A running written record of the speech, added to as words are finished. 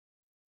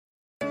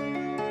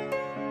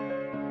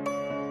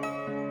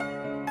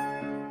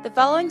The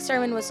following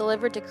sermon was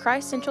delivered to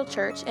Christ Central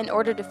Church in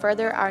order to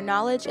further our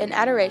knowledge and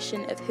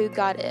adoration of who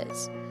God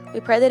is. We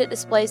pray that it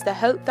displays the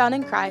hope found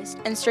in Christ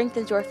and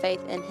strengthens your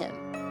faith in Him.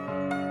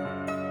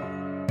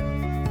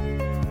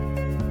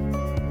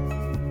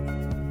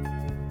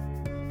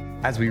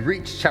 As we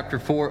reach chapter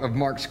 4 of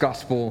Mark's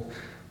Gospel,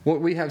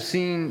 what we have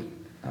seen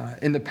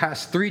in the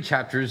past 3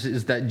 chapters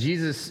is that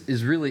Jesus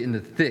is really in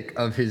the thick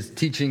of his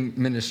teaching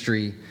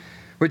ministry,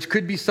 which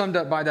could be summed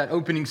up by that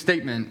opening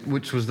statement,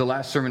 which was the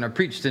last sermon I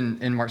preached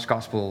in Mark's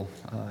Gospel,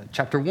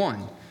 chapter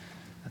 1.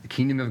 The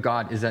kingdom of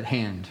God is at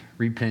hand.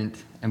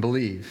 Repent and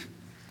believe.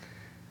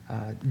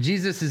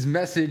 Jesus'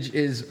 message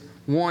is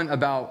one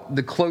about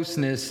the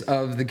closeness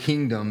of the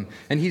kingdom,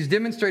 and he's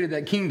demonstrated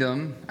that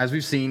kingdom, as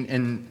we've seen,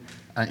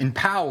 in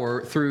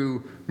power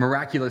through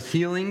miraculous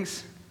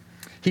healings.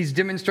 He's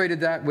demonstrated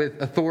that with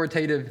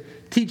authoritative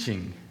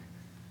teaching.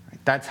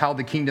 That's how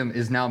the kingdom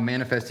is now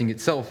manifesting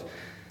itself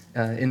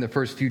in the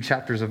first few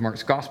chapters of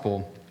Mark's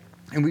Gospel.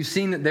 And we've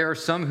seen that there are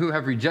some who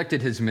have rejected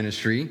his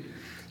ministry,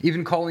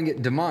 even calling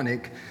it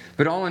demonic,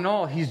 but all in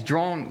all, he's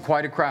drawn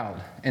quite a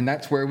crowd, and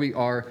that's where we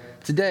are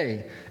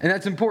today. And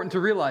that's important to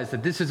realize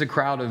that this is a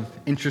crowd of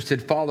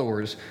interested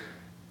followers.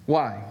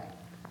 Why?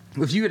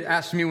 If you had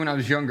asked me when I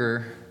was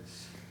younger,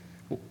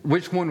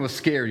 which one was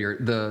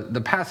scarier,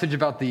 the passage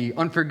about the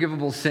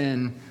unforgivable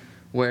sin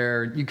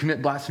where you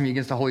commit blasphemy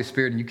against the Holy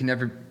Spirit and you can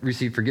never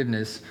receive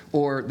forgiveness,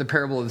 or the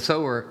parable of the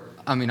sower?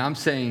 I'm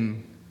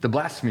saying the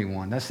blasphemy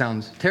one. That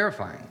sounds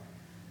terrifying.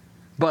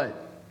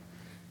 But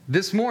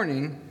this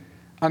morning,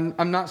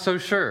 I'm not so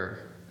sure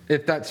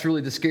if that's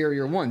really the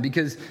scarier one,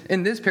 because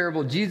in this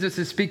parable, Jesus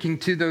is speaking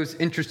to those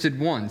interested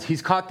ones.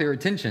 He's caught their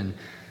attention.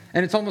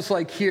 And it's almost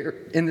like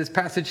here in this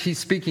passage, he's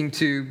speaking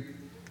to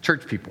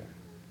church people.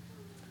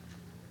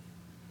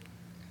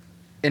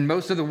 And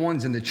most of the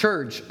ones in the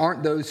church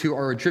aren't those who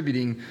are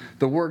attributing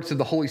the works of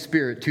the Holy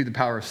Spirit to the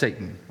power of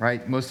Satan,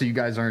 right? Most of you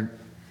guys aren't.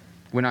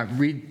 When I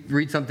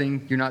read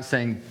something, you're not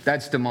saying,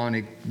 that's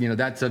demonic,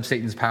 that's of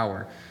Satan's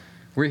power.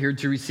 We're here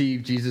to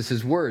receive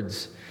Jesus'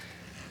 words.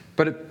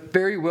 But it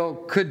very well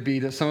could be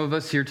that some of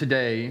us here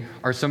today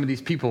are some of these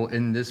people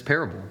in this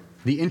parable,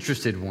 the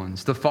interested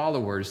ones, the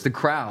followers, the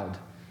crowd.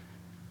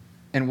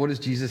 And what does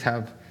Jesus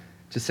have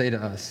to say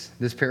to us?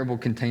 This parable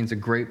contains a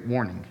great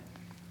warning.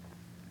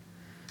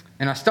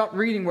 And I stopped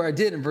reading where I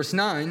did in verse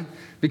 9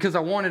 because I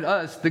wanted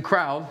us, the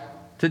crowd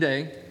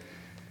today,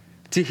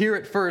 to hear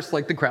it first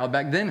like the crowd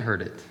back then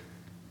heard it,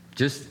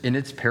 just in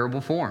its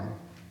parable form,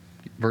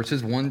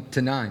 verses 1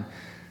 to 9.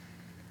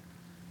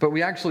 But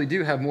we actually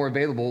do have more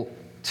available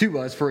to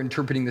us for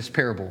interpreting this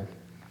parable.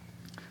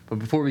 But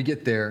before we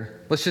get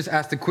there, let's just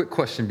ask a quick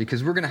question,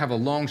 because we're going to have a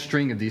long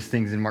string of these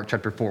things in Mark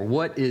chapter 4.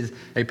 What is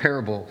a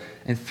parable?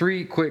 And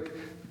 3 quick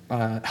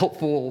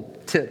helpful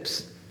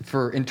tips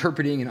for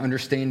interpreting and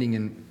understanding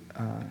and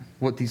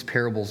what these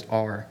parables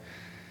are.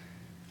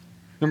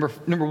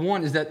 Number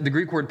 1 is that the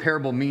Greek word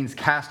parable means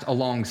cast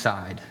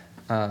alongside,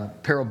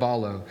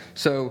 parabolo.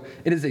 So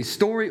it is a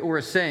story or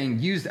a saying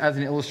used as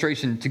an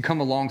illustration to come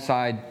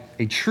alongside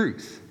a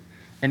truth.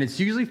 And it's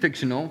usually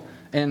fictional.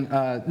 And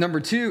number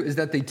 2 is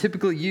that they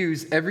typically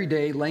use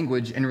everyday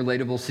language in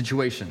relatable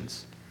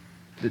situations.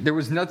 There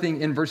was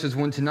nothing in verses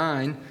 1 to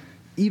 9,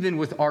 even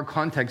with our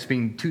context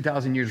being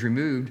 2,000 years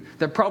removed,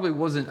 that probably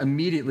wasn't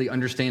immediately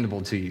understandable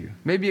to you.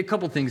 Maybe a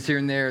couple things here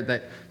and there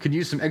that could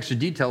use some extra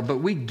detail, but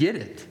we get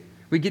it.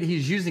 We get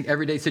he's using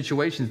everyday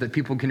situations that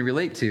people can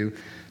relate to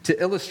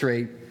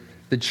illustrate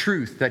the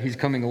truth that he's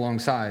coming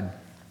alongside.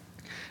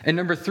 And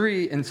number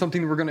 3, and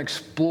something we're going to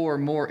explore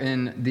more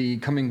in the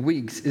coming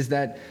weeks, is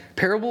that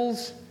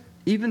parables,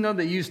 even though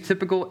they use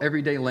typical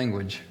everyday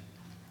language,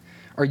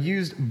 are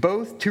used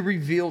both to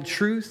reveal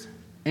truth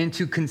and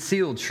to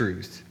conceal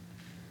truth,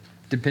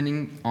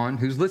 depending on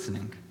who's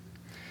listening.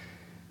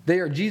 They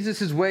are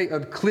Jesus' way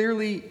of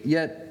clearly,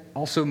 yet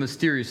also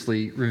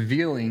mysteriously,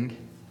 revealing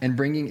and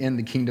bringing in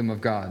the kingdom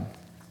of God.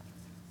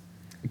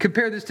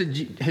 Compare this to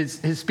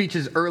his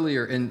speeches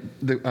earlier in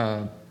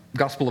the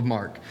Gospel of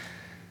Mark.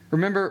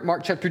 Remember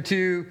Mark chapter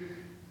 2,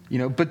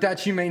 but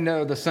that you may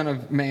know the Son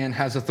of Man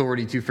has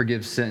authority to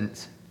forgive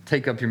sins.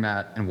 Take up your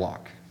mat and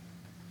walk.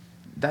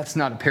 That's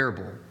not a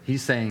parable.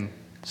 He's saying,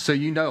 so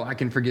I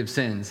can forgive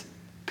sins.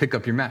 Pick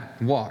up your mat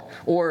and walk.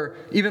 Or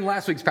even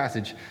last week's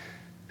passage,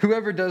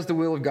 whoever does the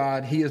will of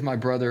God, he is my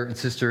brother and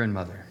sister and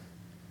mother.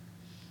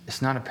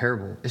 It's not a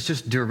parable. It's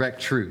just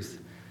direct truth.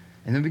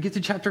 And then we get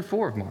to chapter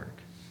 4 of Mark.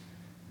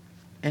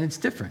 And it's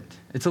different.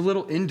 It's a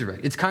little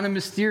indirect. It's kind of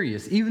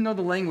mysterious. Even though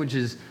the language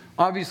is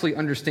obviously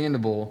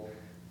understandable,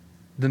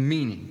 the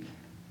meaning.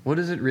 What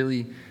does it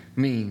really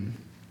mean?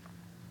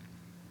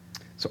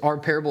 So our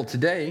parable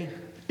today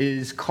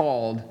is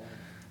called,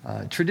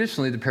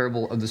 traditionally, the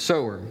parable of the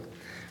sower.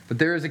 But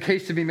there is a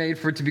case to be made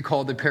for it to be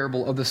called the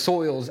parable of the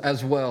soils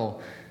as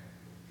well.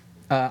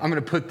 I'm going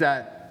to put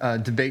that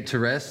debate to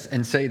rest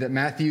and say that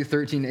Matthew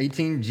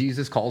 13:18,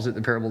 Jesus calls it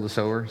the parable of the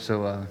sower.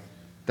 So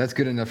that's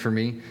good enough for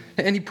me.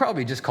 And he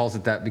probably just calls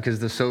it that because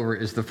the sower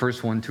is the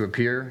first one to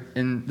appear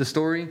in the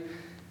story.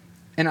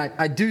 And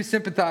I do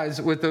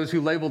sympathize with those who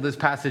label this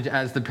passage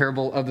as the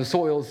parable of the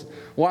soils.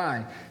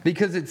 Why?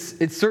 Because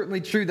it's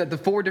certainly true that the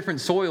 4 different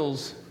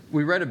soils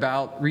we read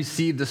about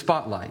received the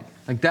spotlight.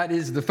 Like, that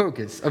is the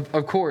focus.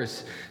 Of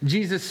course,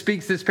 Jesus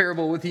speaks this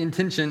parable with the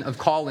intention of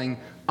calling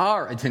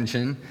our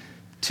attention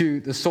to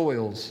the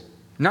soils,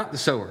 not the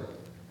sower.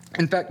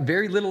 In fact,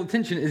 very little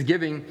attention is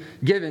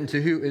given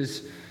to who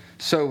is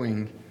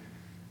sowing.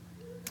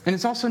 And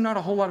it's also not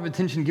a whole lot of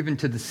attention given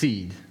to the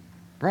seed,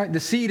 right?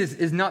 The seed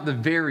is not the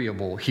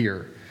variable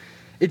here.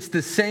 It's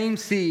the same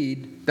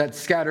seed that's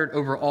scattered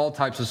over all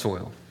types of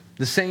soil,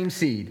 the same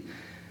seed.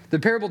 The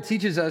parable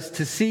teaches us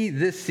to see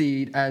this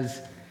seed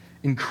as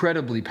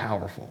incredibly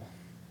powerful,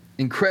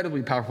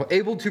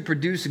 able to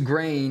produce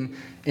grain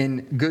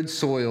in good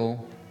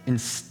soil in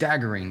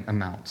staggering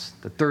amounts,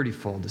 the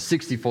 30-fold, the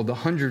 60-fold, the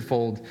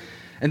 100-fold.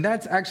 And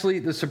that's actually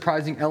the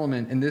surprising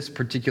element in this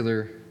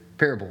particular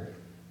parable,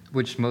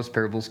 which most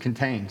parables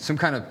contain. Some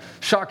kind of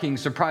shocking,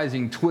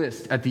 surprising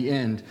twist at the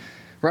end,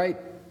 right?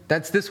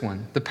 That's this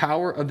one, the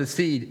power of the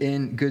seed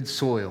in good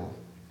soil.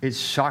 It's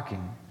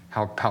shocking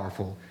how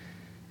powerful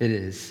it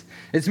is.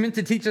 It's meant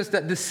to teach us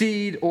that the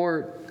seed,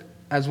 or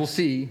as we'll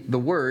see, the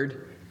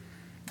word,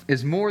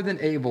 is more than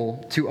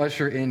able to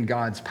usher in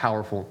God's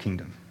powerful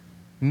kingdom.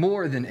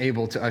 More than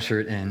able to usher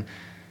it in.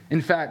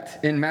 In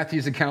fact, in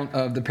Matthew's account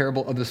of the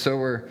parable of the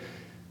sower,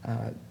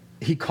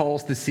 he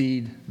calls the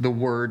seed the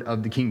word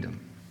of the kingdom.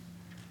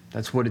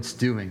 That's what it's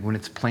doing. When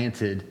it's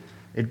planted,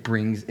 it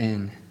brings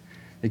in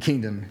the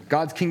kingdom.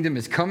 God's kingdom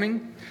is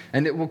coming,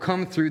 and it will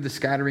come through the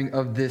scattering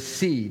of this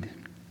seed.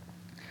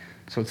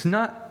 So it's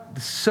not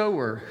the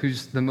sower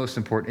who's the most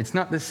important. It's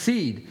not the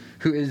seed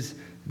who is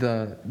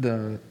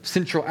the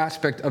central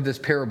aspect of this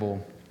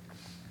parable.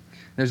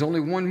 There's only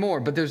one more,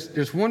 but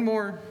there's one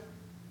more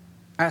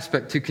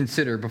aspect to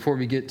consider before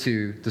we get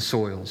to the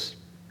soils.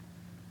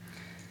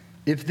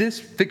 If this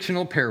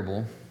fictional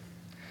parable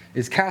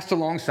is cast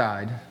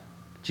alongside,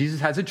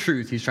 Jesus has a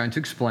truth he's trying to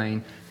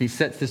explain. He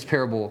sets this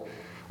parable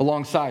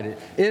alongside it.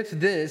 If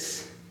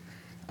this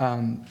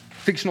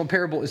fictional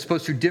parable is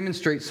supposed to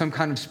demonstrate some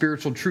kind of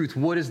spiritual truth,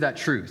 what is that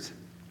truth?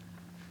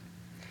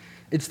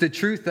 It's the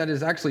truth that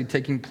is actually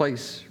taking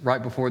place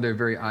right before their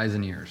very eyes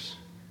and ears.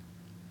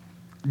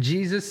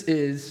 Jesus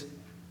is,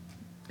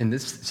 in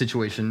this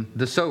situation,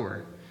 the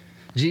sower.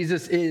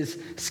 Jesus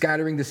is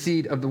scattering the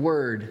seed of the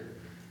word.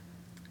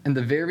 And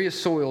the various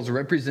soils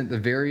represent the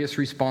various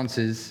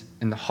responses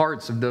in the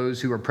hearts of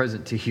those who are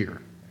present to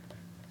hear.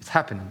 It's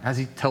happening. As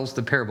he tells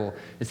the parable,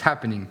 it's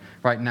happening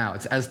right now.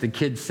 It's, as the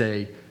kids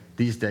say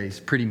these days,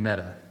 pretty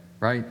meta,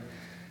 right?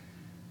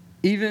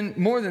 Even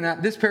more than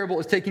that, this parable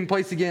is taking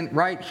place again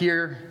right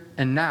here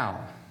and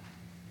now.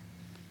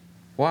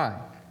 Why?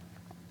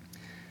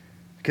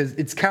 Because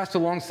it's cast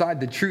alongside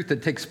the truth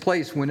that takes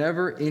place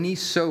whenever any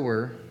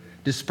sower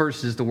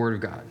disperses the word of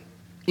God.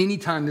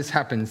 Anytime this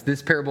happens,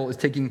 this parable is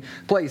taking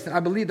place. And I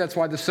believe that's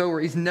why the sower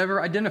is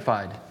never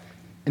identified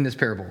in this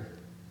parable.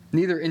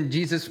 Neither in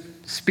Jesus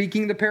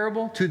speaking the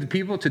parable to the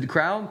people, to the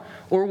crowd,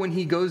 or when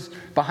he goes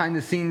behind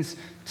the scenes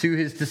to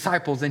his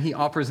disciples and he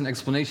offers an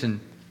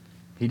explanation.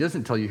 He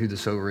doesn't tell you who the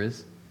sower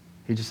is.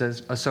 He just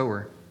says, a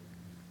sower.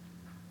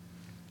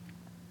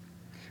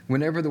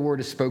 Whenever the word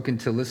is spoken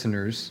to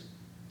listeners,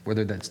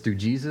 whether that's through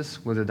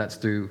Jesus, whether that's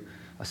through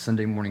a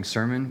Sunday morning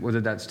sermon, whether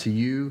that's to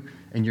you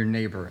and your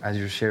neighbor as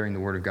you're sharing the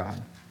word of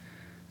God,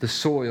 the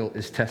soil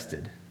is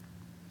tested.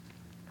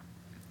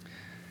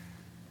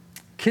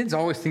 Kids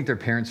always think their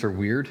parents are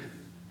weird,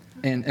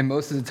 and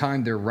most of the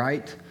time they're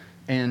right.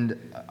 And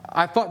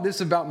I thought this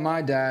about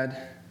my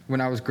dad when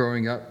I was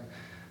growing up,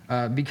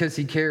 because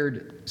he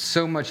cared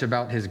so much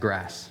about his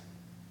grass.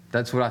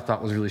 That's what I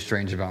thought was really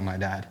strange about my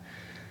dad.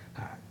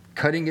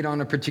 Cutting it on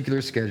a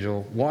particular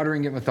schedule,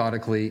 watering it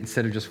methodically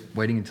instead of just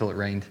waiting until it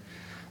rained,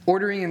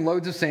 ordering in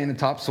loads of sand and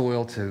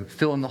topsoil to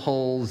fill in the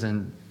holes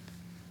and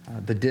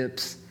the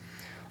dips,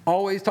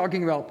 always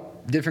talking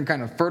about different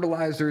kind of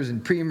fertilizers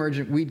and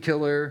pre-emergent weed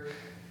killer.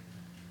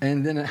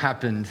 And then it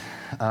happened.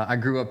 I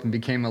grew up and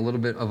became a little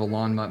bit of a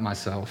lawn mutt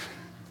myself.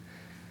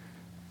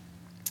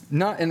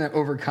 Not in an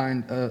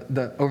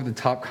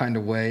over-the-top kind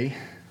of way,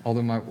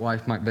 although my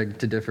wife might beg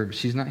to differ, but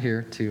she's not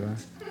here to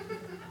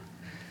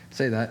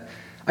say that.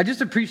 I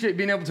just appreciate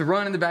being able to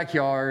run in the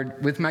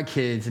backyard with my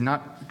kids and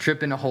not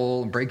trip in a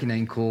hole and break an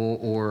ankle,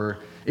 or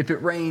if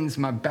it rains,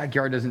 my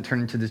backyard doesn't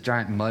turn into this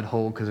giant mud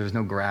hole because there's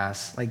no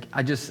grass.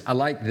 I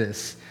like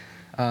this.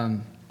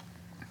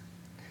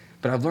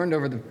 But I've learned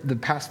over the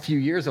past few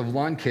years of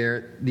lawn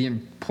care the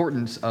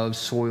importance of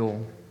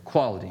soil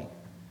quality,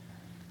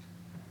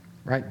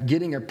 right?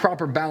 Getting a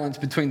proper balance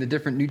between the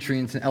different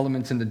nutrients and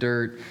elements in the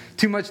dirt.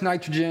 Too much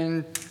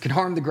nitrogen can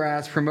harm the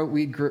grass, promote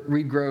weed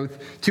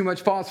growth. Too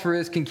much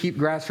phosphorus can keep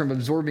grass from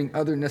absorbing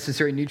other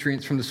necessary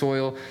nutrients from the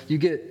soil. You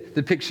get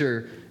the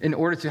picture. In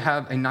order to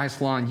have a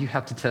nice lawn, you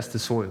have to test the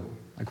soil.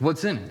 Like,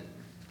 what's in it?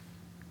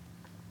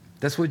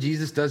 That's what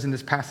Jesus does in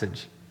this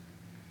passage.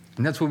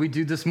 And that's what we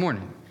do this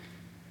morning.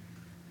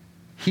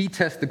 He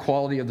tests the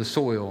quality of the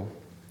soil.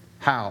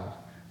 How?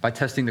 By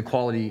testing the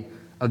quality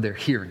of their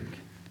hearing.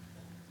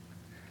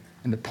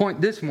 And the point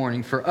this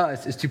morning for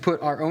us is to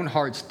put our own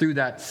hearts through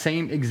that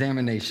same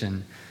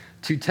examination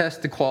to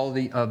test the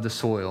quality of the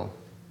soil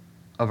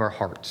of our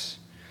hearts.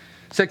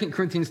 2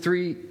 Corinthians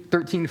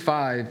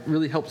 13:5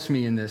 really helps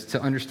me in this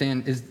to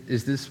understand,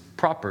 is this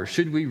proper?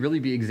 Should we really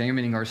be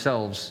examining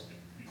ourselves,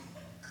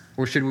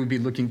 or should we be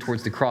looking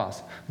towards the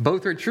cross?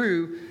 Both are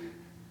true.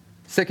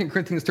 2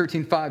 Corinthians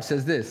 13:5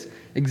 says this,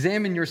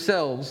 examine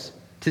yourselves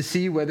to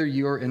see whether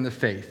you are in the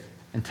faith,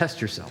 and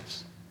test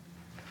yourselves.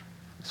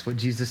 That's what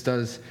Jesus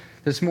does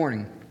this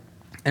morning.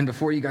 And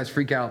before you guys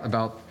freak out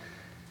about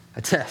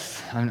a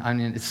test, I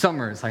mean, it's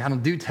summer. It's like, I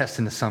don't do tests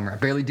in the summer. I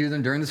barely do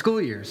them during the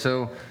school year.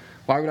 So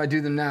why would I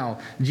do them now?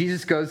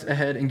 Jesus goes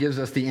ahead and gives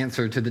us the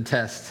answer to the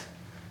test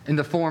in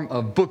the form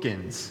of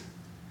bookends,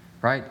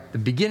 right? The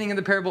beginning of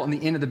the parable and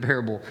the end of the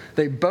parable.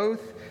 They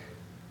both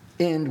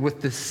end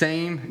with the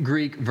same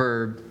Greek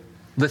verb,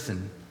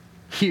 listen,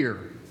 hear.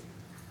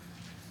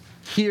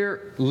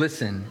 Hear,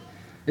 listen.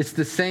 It's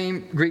the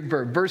same Greek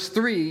verb. Verse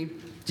 3,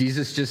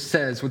 Jesus just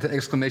says with an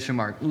exclamation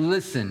mark,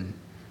 listen,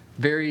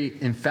 very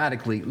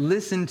emphatically.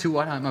 Listen to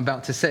what I'm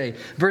about to say.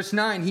 Verse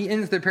 9, he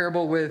ends the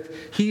parable with,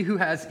 he who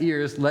has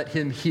ears, let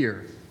him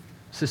hear.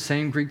 It's the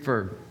same Greek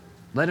verb.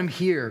 Let him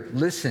hear,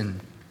 listen.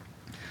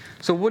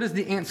 So what is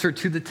the answer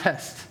to the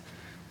test?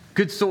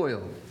 Good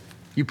soil.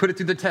 You put it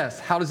through the test.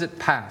 How does it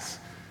pass?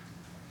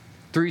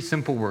 3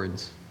 simple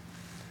words.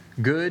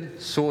 Good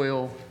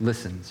soil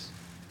listens.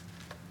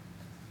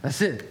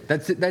 That's it.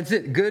 That's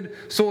it. Good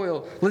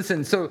soil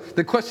listens. So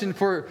the question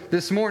for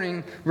this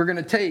morning, we're going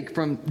to take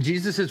from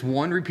Jesus'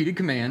 one repeated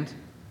command,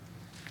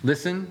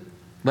 listen,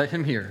 let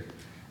him hear.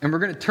 And we're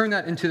going to turn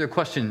that into the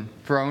question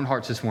for our own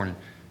hearts this morning.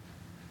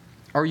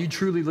 Are you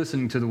truly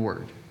listening to the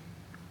word?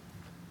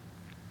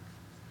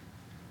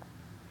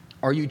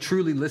 Are you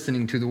truly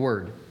listening to the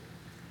word?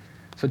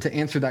 So to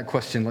answer that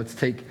question, let's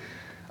take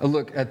a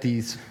look at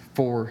these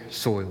 4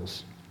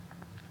 soils.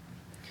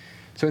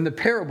 So in the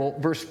parable,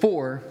 verse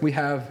 4, we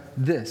have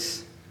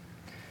this.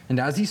 And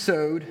as he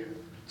sowed,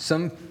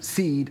 some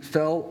seed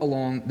fell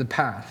along the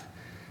path,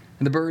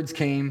 and the birds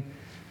came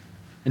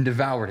and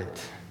devoured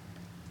it.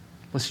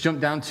 Let's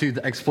jump down to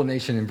the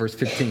explanation in verse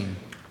 15.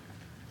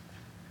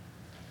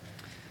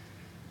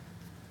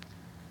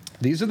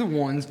 These are the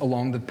ones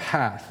along the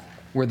path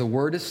where the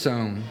word is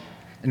sown,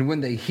 and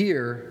when they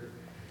hear,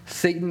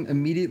 Satan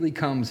immediately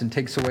comes and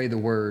takes away the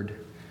word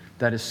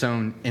that is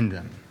sown in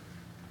them.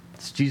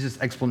 It's Jesus'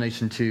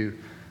 explanation to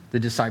the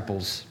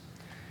disciples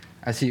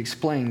as he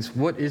explains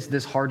what is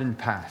this hardened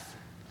path.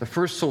 The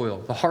first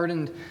soil, the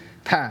hardened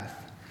path.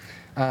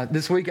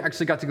 This week I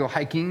actually got to go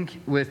hiking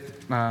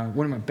with one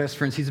of my best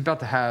friends. He's about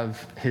to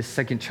have his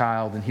second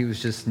child, and he was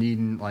just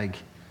needing,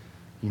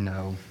 he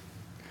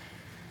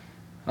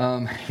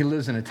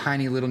lives in a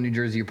tiny little New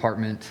Jersey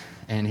apartment,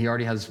 and he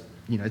already has,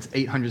 it's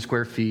 800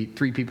 square feet,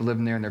 3 people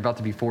living there, and there are about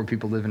to be 4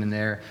 people living in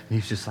there. And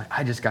he's just like,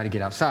 I just got to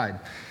get outside.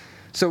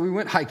 So we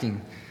went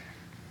hiking.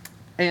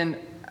 And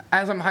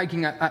as I'm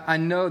hiking, I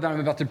know that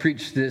I'm about to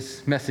preach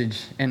this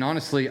message. And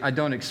honestly, I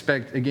don't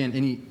expect, again,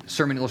 any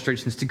sermon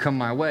illustrations to come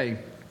my way.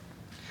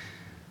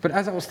 But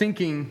as I was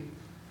thinking,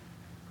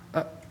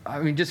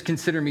 just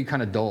consider me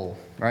kind of dull,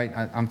 right?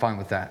 I'm fine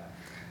with that.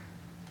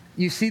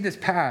 You see this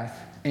path,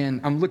 and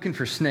I'm looking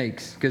for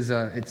snakes because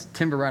it's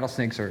timber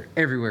rattlesnakes are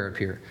everywhere up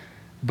here.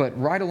 But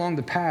right along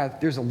the path,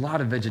 there's a lot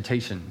of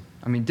vegetation.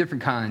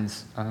 Different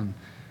kinds,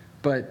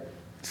 but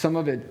some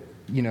of it,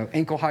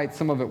 ankle height,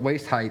 some of it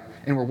waist height.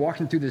 And we're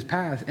walking through this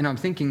path, and I'm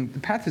thinking, the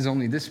path is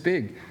only this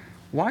big.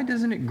 Why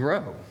doesn't it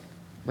grow?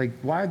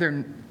 Why are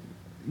there,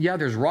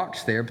 there's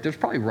rocks there, but there's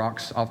probably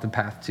rocks off the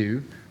path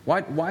too.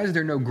 Why is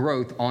there no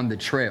growth on the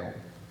trail?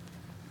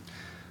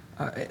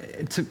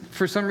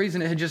 For some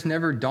reason, it had just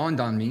never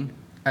dawned on me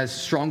as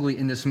strongly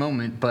in this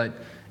moment, but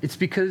it's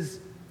because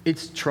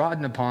it's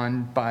trodden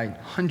upon by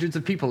hundreds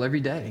of people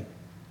every day.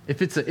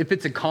 If it's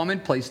a common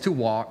place to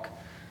walk,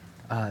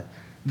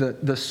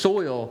 the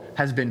soil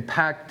has been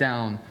packed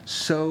down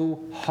so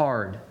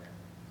hard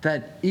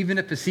that even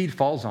if a seed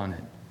falls on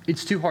it,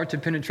 it's too hard to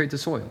penetrate the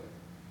soil.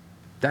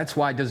 That's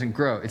why it doesn't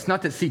grow. It's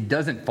not that seed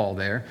doesn't fall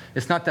there.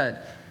 It's not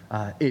that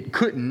it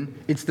couldn't.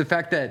 It's the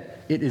fact that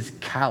it is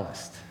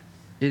calloused.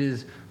 It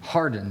is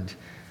hardened.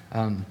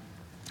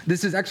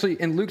 This is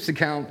actually in Luke's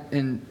account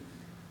in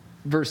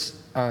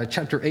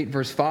chapter 8,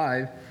 verse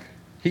 5.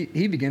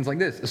 He begins like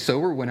this. A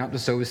sower went out to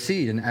sow his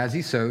seed, and as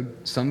he sowed,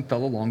 some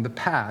fell along the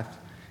path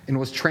and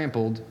was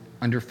trampled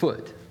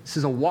underfoot. This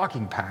is a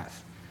walking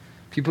path.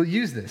 People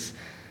use this.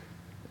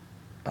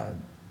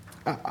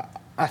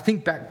 I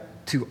think back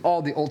to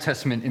all the Old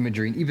Testament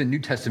imagery and even New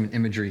Testament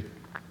imagery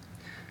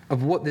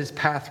of what this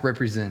path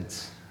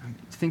represents.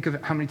 Think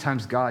of how many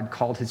times God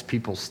called his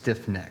people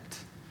stiff-necked.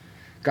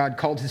 God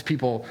called his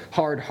people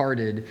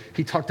hard-hearted.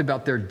 He talked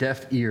about their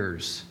deaf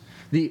ears,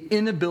 the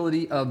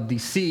inability of the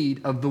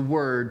seed of the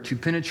word to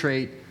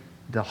penetrate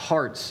the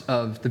hearts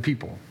of the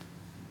people.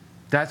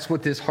 That's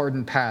what this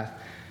hardened path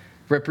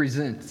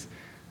represents.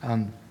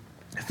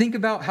 Think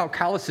about how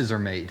calluses are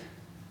made.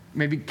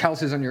 Maybe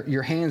calluses on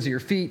your hands or your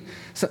feet.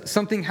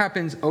 Something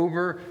happens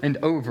over and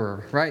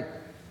over, right?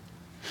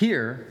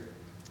 Here,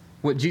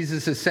 what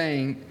Jesus is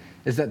saying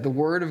is that the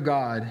word of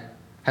God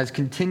has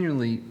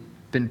continually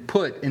been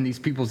put in these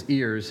people's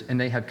ears, and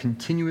they have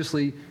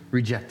continuously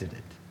rejected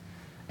it.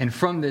 And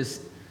from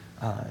this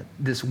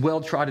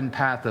well-trodden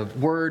path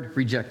of word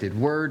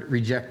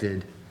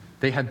rejected,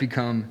 they have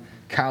become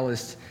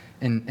calloused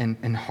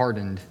and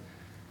hardened.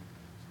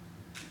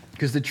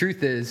 Because the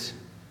truth is,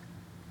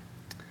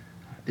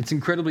 it's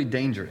incredibly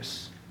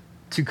dangerous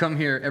to come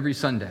here every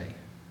Sunday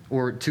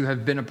or to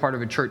have been a part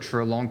of a church for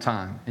a long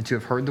time and to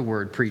have heard the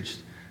word preached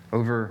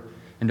over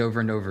and over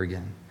and over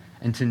again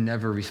and to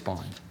never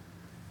respond.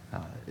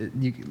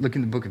 You look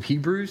in the book of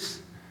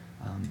Hebrews,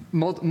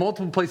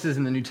 multiple places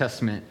in the New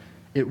Testament,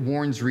 it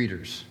warns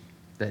readers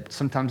that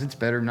sometimes it's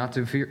better not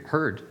to have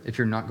heard if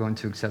you're not going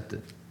to accept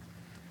it.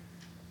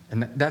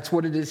 And that's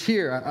what it is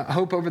here. I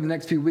hope over the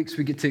next few weeks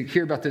we get to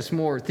hear about this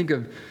more. Think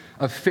of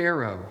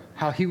Pharaoh,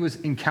 how he was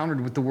encountered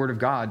with the word of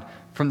God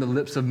from the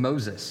lips of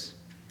Moses.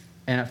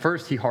 And at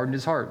first he hardened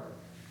his heart.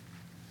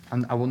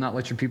 I will not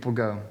let your people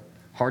go.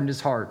 Hardened his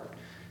heart.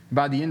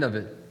 By the end of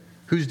it,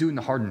 who's doing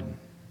the hardening?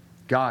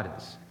 God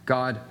is.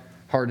 God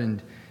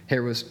hardened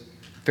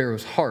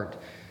Pharaoh's heart.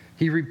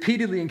 He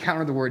repeatedly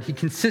encountered the word. He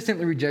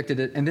consistently rejected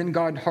it. And then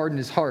God hardened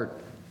his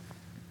heart.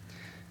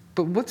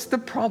 But what's the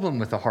problem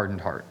with a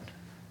hardened heart?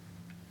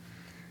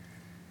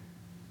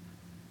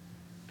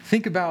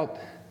 Think about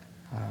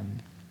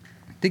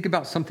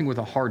something with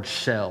a hard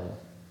shell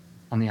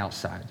on the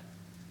outside,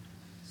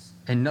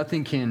 and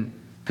nothing can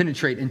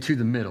penetrate into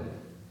the middle.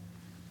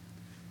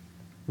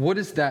 What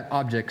is that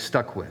object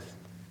stuck with?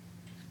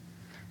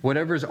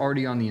 Whatever's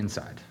already on the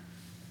inside.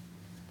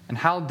 And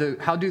how do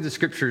the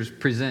scriptures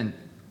present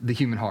the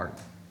human heart?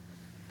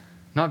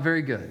 Not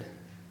very good.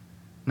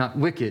 Not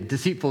wicked,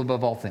 deceitful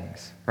above all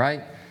things,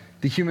 right?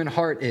 The human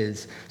heart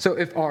is. So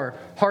if our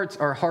hearts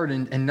are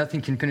hardened and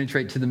nothing can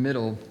penetrate to the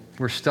middle,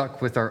 we're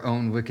stuck with our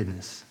own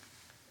wickedness.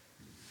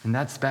 And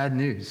that's bad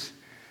news.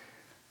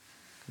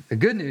 The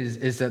good news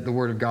is that the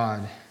word of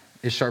God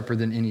is sharper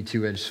than any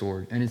two-edged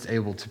sword, and it's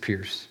able to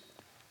pierce.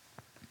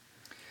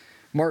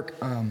 Mark,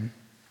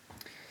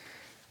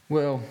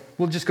 we'll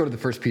just go to the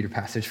 1 Peter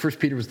passage. 1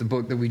 Peter was the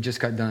book that we just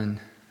got done.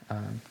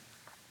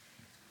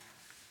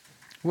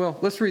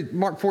 Let's read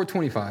Mark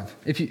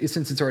 4:25,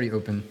 since it's already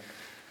open.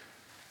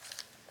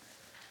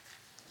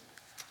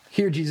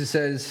 Here Jesus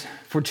says,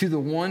 "For to the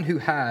one who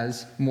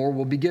has, more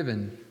will be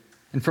given,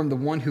 and from the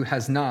one who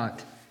has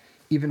not,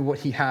 even what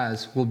he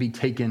has will be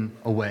taken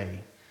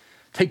away."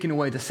 Taken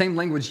away, the same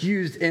language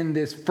used in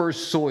this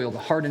first soil, the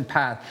hardened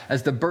path,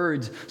 as the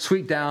birds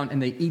sweep down and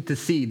they eat the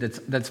seed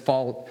has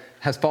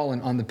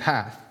fallen on the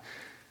path.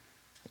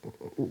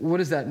 What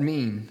does that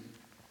mean?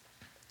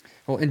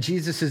 Well, in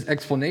Jesus'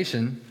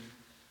 explanation,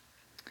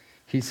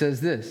 he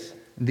says this: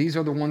 "These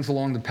are the ones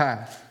along the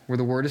path where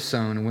the word is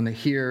sown, and when they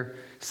hear,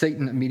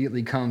 Satan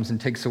immediately comes and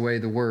takes away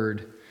the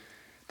word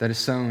that is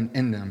sown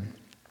in them."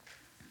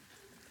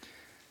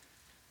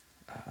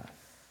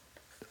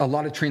 A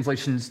lot of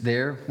translations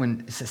there,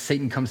 when it says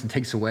Satan comes and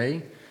takes away,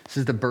 it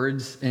says the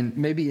birds, and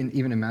maybe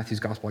even in Matthew's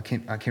gospel,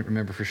 I can't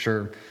remember for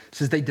sure, it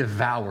says they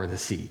devour the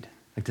seed.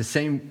 Like the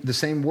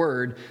same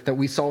word that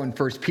we saw in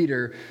 1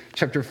 Peter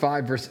chapter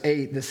 5, verse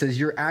 8, that says,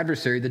 "Your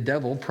adversary, the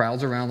devil,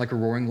 prowls around like a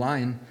roaring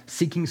lion,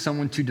 seeking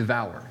someone to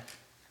devour."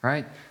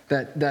 Right?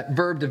 That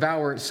verb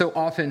devour, so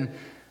often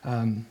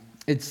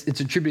it's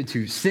attributed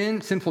to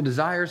sin, sinful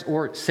desires,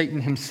 or Satan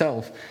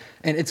himself.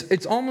 And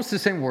it's almost the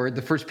same word,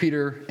 the 1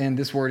 Peter and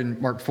this word in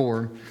Mark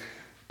 4.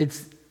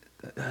 It's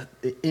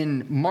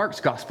in Mark's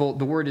gospel,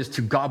 the word is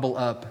to gobble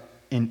up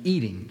in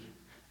eating.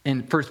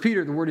 In 1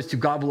 Peter, the word is to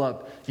gobble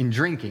up in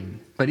drinking.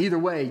 But either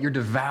way, you're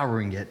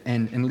devouring it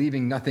and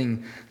leaving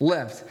nothing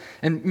left.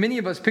 And many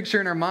of us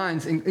picture in our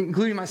minds,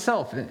 including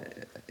myself,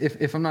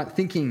 if I'm not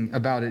thinking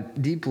about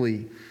it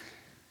deeply,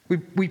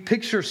 we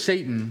picture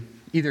Satan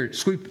either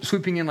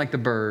swooping in like the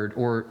bird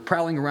or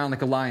prowling around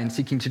like a lion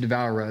seeking to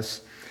devour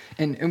us.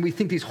 And we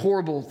think these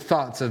horrible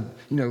thoughts of,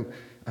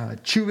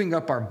 chewing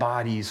up our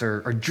bodies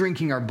or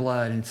drinking our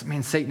blood. And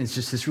man, Satan is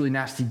just this really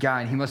nasty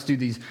guy, and he must do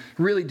these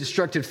really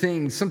destructive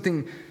things,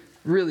 something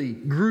really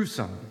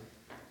gruesome,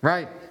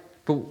 right?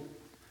 But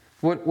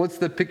what's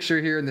the picture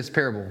here in this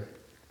parable?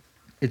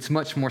 It's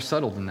much more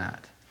subtle than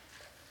that.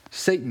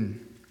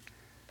 Satan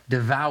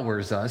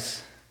devours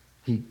us.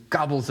 He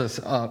gobbles us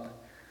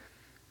up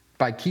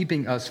by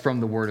keeping us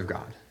from the word of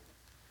God.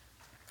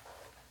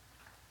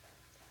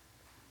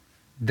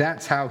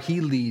 That's how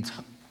he leads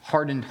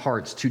hardened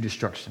hearts to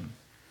destruction.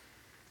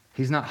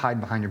 He's not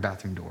hiding behind your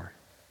bathroom door,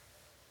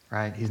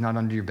 right? He's not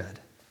under your bed.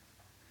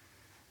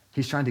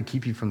 He's trying to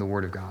keep you from the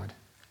word of God.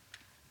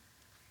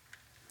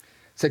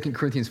 2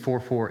 Corinthians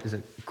 4:4 is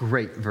a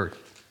great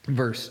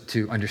verse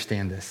to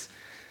understand this.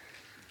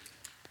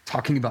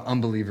 Talking about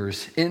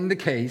unbelievers. In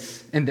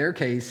their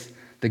case,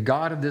 the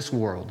God of this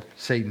world,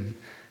 Satan,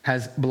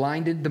 has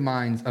blinded the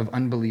minds of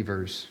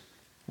unbelievers.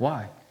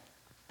 Why?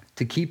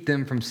 To keep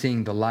them from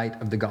seeing the light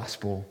of the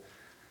gospel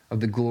of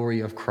the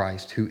glory of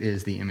Christ, who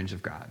is the image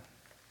of God.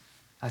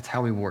 That's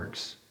how he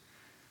works.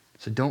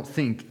 So don't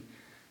think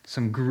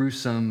some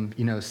gruesome,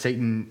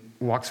 Satan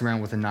walks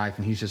around with a knife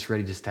and he's just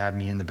ready to stab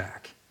me in the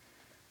back.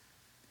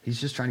 He's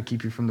just trying to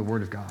keep you from the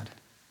word of God.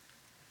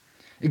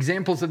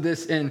 Examples of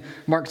this in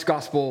Mark's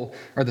gospel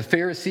are the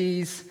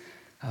Pharisees,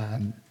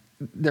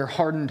 their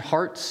hardened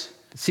hearts,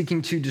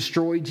 seeking to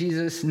destroy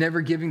Jesus,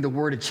 never giving the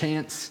word a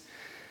chance.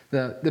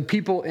 The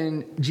people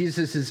in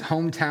Jesus'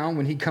 hometown,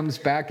 when he comes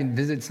back and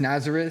visits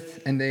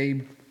Nazareth, and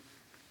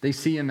they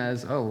see him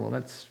as, oh, well,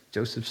 that's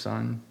Joseph's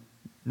son,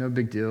 no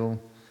big deal.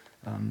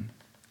 And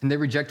they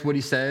reject what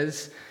he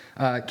says.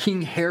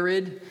 King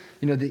Herod,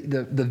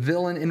 the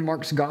villain in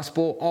Mark's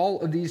gospel,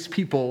 all of these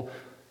people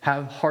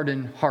have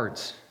hardened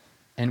hearts.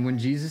 And when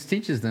Jesus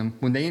teaches them,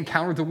 when they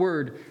encounter the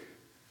word,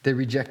 they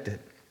reject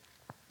it.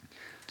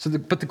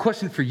 But the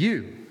question for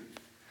you,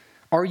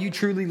 are you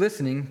truly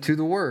listening to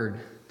the word?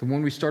 The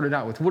one we started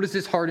out with. What does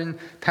this hardened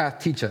path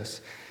teach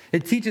us?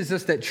 It teaches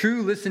us that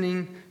true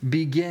listening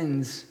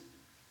begins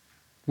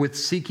with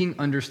seeking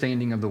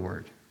understanding of the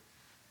word.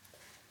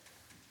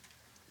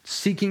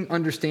 Seeking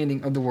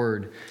understanding of the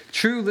word.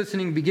 True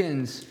listening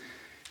begins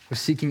with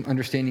seeking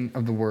understanding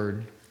of the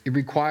word. It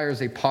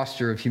requires a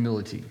posture of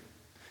humility.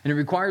 And it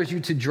requires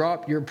you to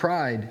drop your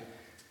pride.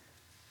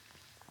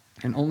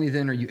 And only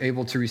then are you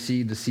able to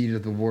receive the seed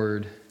of the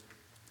word.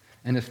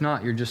 And if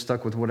not, you're just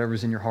stuck with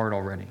whatever's in your heart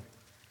already.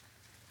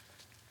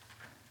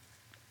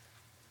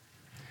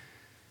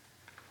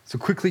 So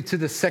quickly to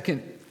the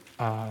second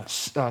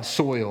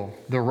soil,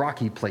 the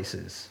rocky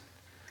places.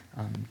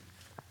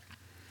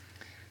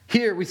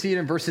 Here we see it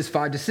in verses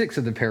 5-6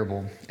 of the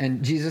parable.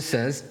 And Jesus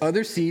says,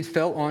 other seed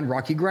fell on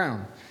rocky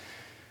ground,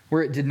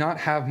 where it did not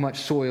have much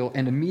soil,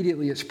 and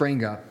immediately it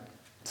sprang up,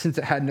 since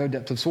it had no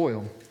depth of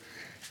soil.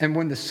 And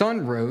when the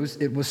sun rose,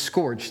 it was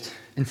scorched,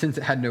 and since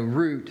it had no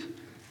root,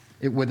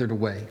 it withered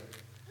away.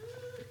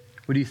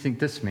 What do you think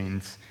this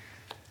means?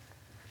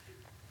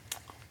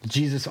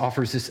 Jesus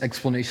offers this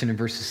explanation in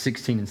verses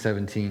 16 and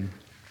 17.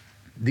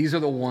 These are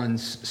the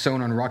ones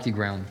sown on rocky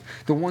ground,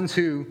 the ones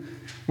who,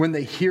 when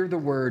they hear the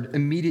word,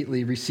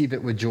 immediately receive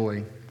it with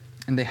joy,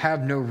 and they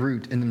have no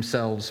root in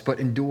themselves, but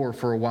endure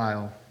for a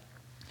while.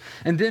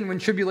 And then when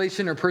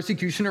tribulation or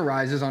persecution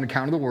arises on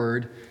account of the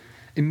word,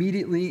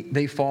 immediately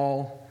they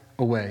fall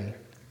away.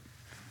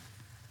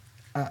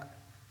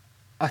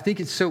 I think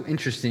it's so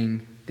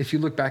interesting, if you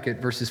look back at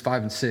verses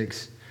 5 and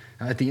 6,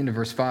 at the end of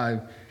verse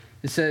 5,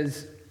 it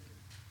says,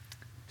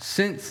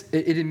 since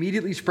it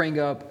immediately sprang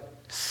up,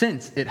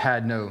 since it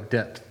had no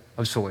depth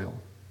of soil.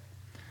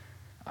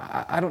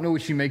 I don't know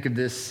what you make of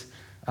this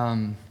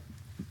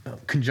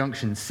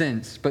conjunction,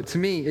 since, but to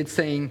me, it's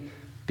saying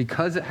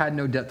because it had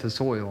no depth of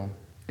soil,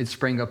 it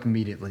sprang up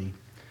immediately.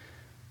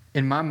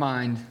 In my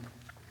mind,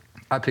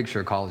 I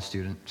picture a college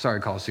student.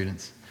 Sorry, college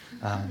students.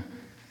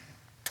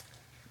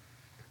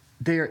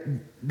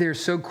 They're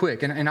so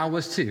quick, and I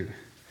was too,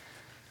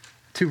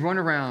 to run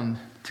around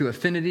to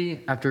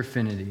affinity after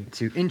affinity,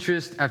 to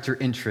interest after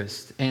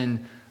interest.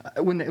 And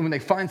when they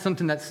find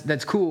something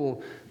that's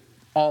cool,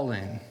 all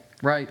in,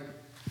 right?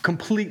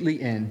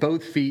 Completely in,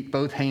 both feet,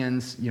 both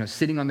hands,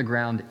 sitting on the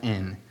ground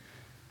in.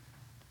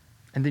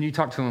 And then you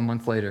talk to them a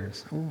month later.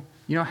 So,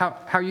 how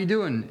are you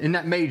doing in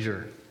that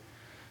major?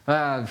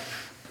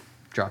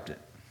 Dropped it.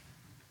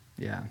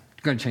 Yeah,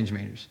 going to change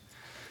majors.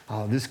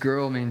 Oh, this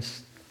girl, man,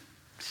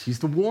 she's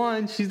the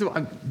one.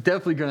 I'm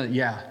definitely going to,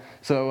 yeah.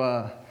 So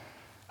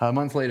a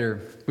month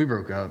later, we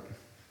broke up.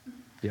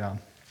 Yeah.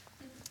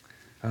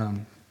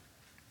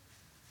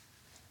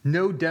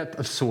 No depth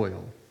of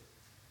soil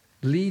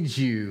leads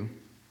you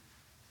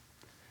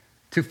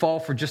to fall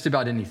for just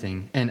about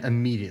anything, and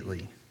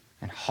immediately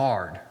and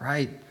hard,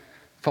 right?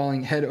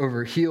 Falling head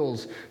over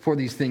heels for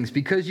these things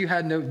because you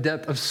had no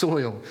depth of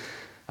soil.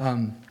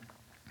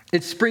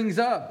 It springs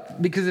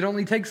up because it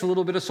only takes a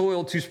little bit of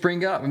soil to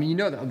spring up. I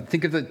mean,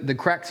 think of the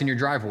cracks in your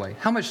driveway.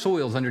 How much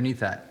soil is underneath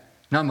that?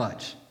 Not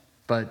much,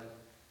 but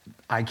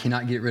I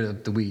cannot get rid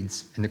of the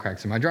weeds in the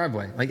cracks in my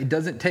driveway. It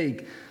doesn't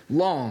take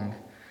long.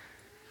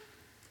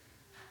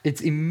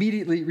 It's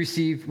immediately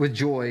received with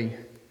joy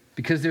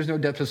because there's no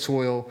depth of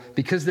soil,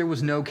 because there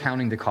was no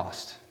counting the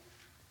cost.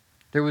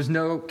 There was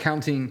no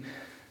counting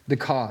the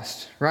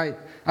cost, right?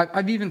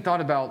 I've even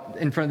thought about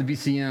in front of the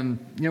BCM,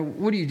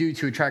 what do you do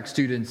to attract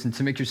students and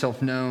to make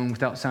yourself known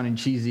without sounding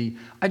cheesy?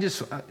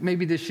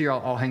 Maybe this year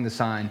I'll hang the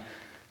sign,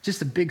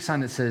 just a big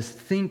sign that says,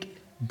 think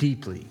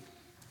deeply.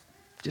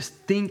 Just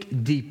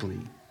think deeply.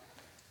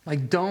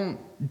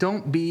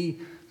 Don't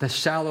be the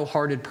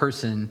shallow-hearted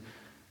person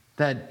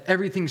that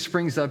everything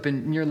springs up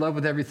and you're in love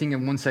with everything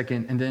in 1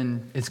 second and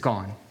then it's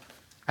gone.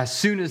 As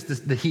soon as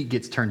the heat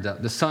gets turned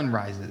up, the sun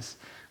rises,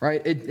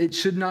 right? It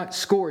should not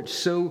scorch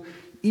so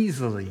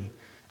easily.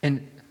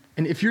 And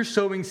if you're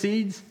sowing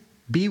seeds,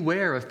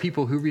 beware of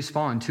people who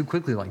respond too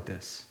quickly like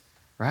this,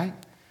 right?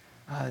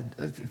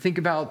 Think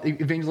about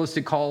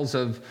evangelistic calls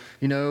of,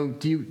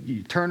 do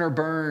you turn or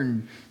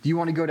burn? Do you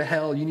want to go to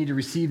hell? You need to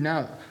receive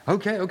now.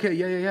 Okay,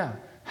 yeah.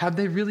 Have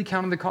they really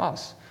counted the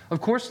cost?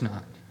 Of course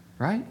not,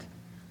 right?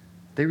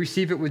 They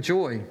receive it with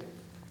joy.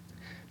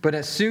 But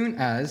as soon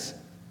as,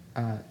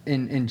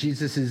 in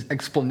Jesus'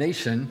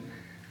 explanation,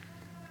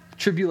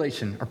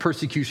 tribulation or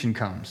persecution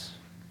comes,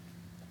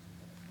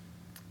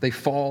 they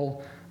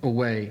fall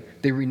away.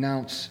 They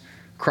renounce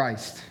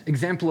Christ.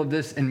 Example of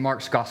this in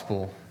Mark's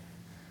gospel,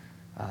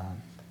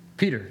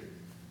 Peter,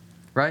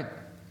 right?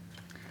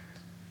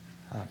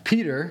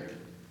 Peter,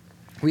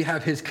 we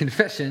have his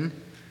confession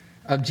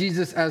of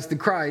Jesus as the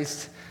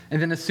Christ,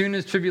 and then as soon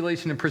as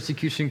tribulation and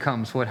persecution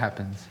comes, what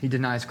happens? He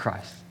denies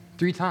Christ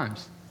 3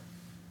 times.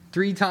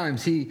 3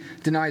 times he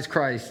denies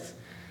Christ.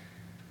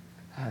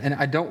 And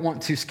I don't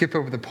want to skip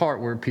over the part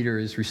where Peter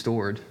is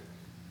restored,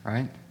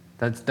 right?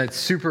 That's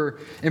super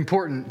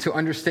important to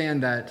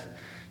understand that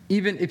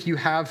even if you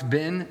have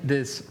been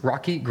this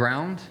rocky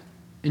ground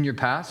in your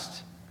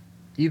past,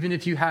 even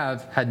if you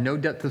have had no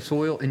depth of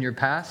soil in your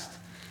past,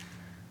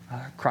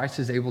 Christ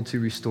is able to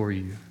restore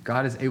you.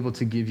 God is able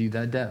to give you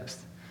that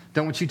depth.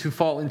 Don't want you to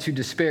fall into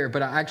despair,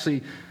 but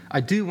I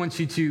do want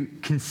you to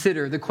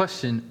consider the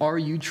question, are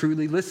you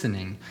truly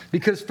listening?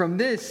 Because from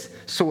this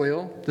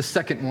soil, the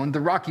second one,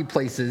 the rocky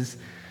places,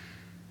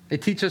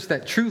 it teaches us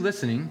that true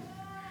listening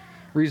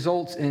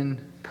results in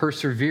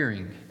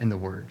persevering in the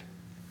word.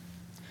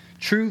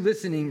 True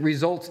listening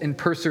results in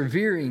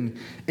persevering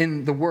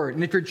in the word.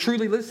 And if you're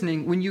truly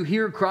listening, when you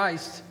hear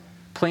Christ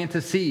plant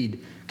a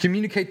seed,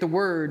 communicate the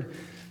word,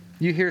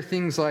 you hear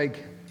things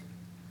like,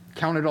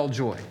 count it all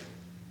joy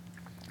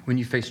when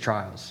you face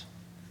trials.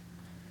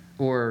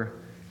 Or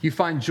you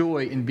find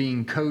joy in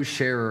being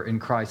co-sharer in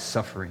Christ's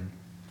suffering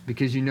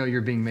because you know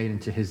you're being made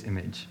into his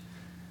image.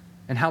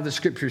 And how the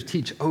scriptures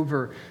teach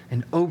over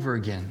and over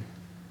again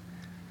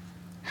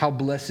how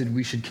blessed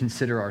we should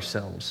consider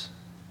ourselves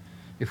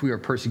if we are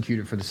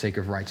persecuted for the sake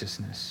of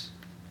righteousness.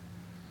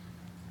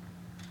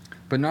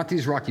 But not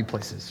these rocky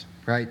places,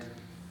 right?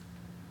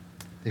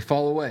 They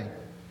fall away.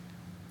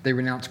 They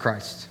renounce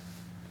Christ.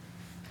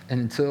 And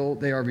until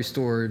they are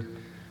restored,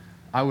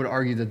 I would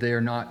argue that they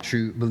are not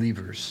true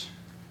believers,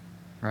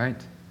 right?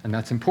 And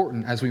that's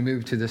important as we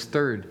move to this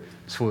third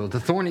soil, the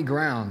thorny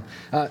ground.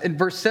 In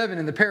verse 7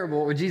 in the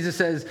parable, where Jesus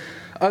says,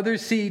 other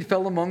seed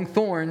fell among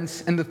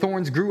thorns, and the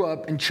thorns grew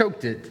up and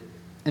choked it,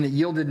 and it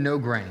yielded no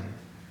grain.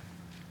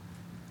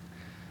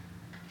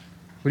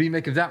 What do you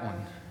make of that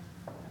one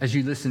as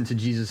you listen to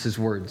Jesus'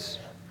 words?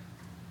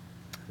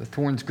 The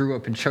thorns grew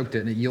up and choked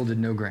it, and it yielded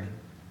no grain.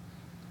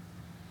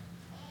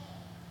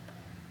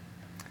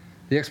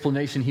 The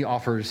explanation he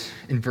offers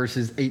in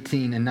verses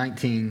 18 and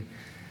 19,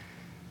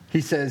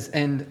 he says,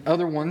 and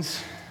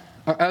others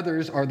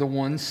are the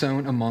ones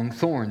sown among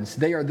thorns.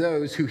 They are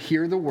those who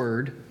hear the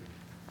word,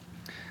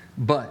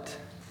 but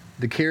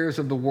the cares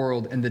of the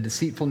world and the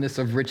deceitfulness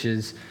of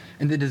riches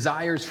and the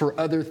desires for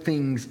other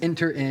things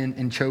enter in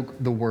and choke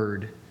the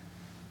word,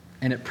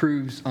 and it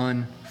proves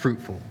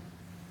unfruitful.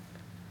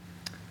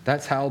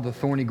 That's how the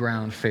thorny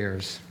ground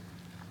fares.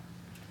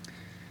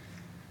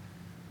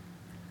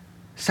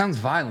 Sounds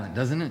violent,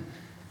 doesn't it?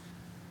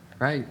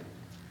 Right?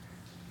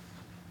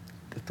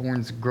 The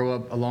thorns grow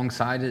up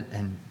alongside it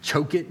and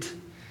choke it.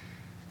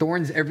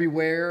 Thorns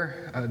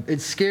everywhere.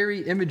 It's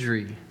scary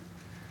imagery.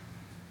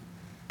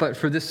 But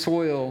for this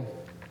soil,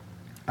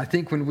 I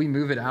think when we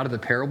move it out of the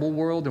parable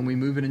world and we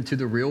move it into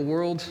the real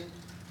world,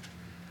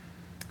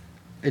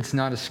 it's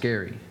not as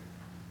scary,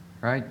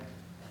 right?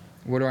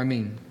 What do I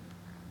mean?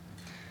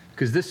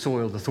 Because this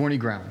soil, the thorny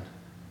ground,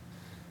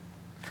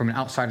 from an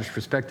outsider's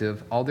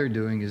perspective, all they're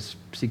doing is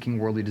seeking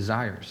worldly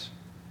desires.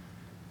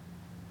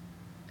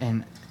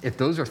 And if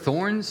those are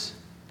thorns,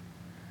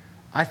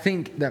 I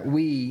think that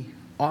we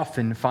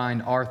often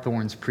find our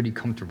thorns pretty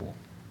comfortable.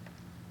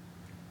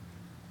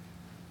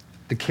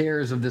 The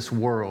cares of this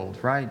world,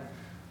 right?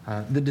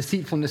 The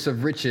deceitfulness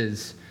of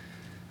riches,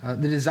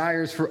 the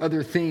desires for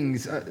other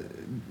things.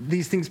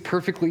 These things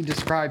perfectly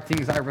describe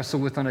things I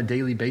wrestle with on a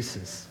daily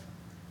basis,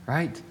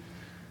 right?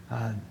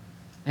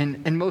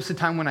 And most of the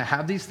time when I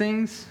have these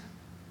things,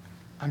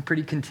 I'm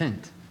pretty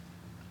content.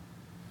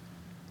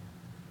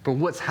 But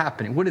what's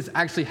happening? What is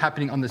actually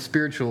happening on the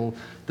spiritual,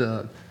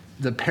 the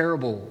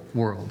parable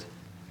world?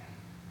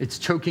 It's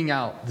choking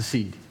out the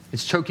seed.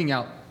 It's choking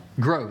out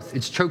growth.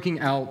 It's choking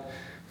out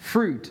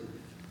fruit.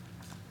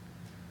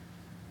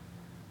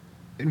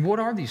 And what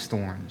are these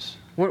thorns?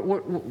 What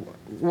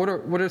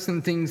are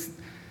some things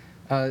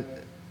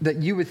that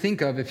you would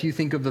think of if you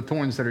think of the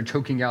thorns that are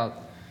choking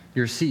out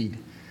your seed?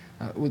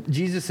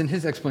 Jesus, in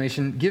his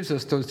explanation, gives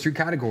us those 2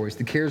 categories,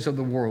 the cares of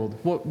the world.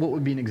 What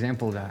would be an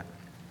example of that?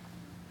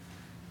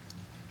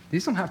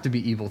 These don't have to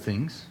be evil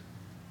things.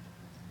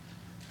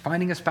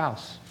 Finding a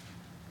spouse,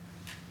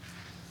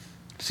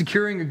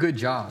 securing a good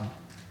job,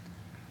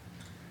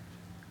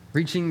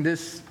 reaching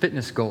this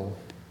fitness goal,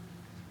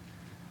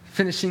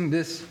 finishing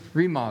this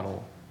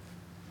remodel.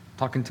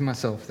 Talking to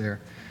myself there.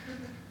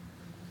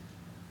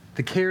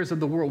 The cares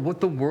of the world, what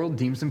the world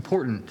deems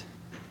important.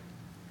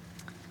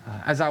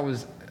 As I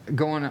was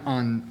going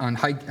on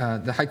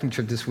the hiking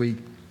trip this week,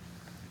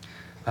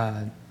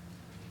 I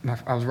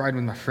was riding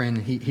with my friend,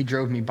 and he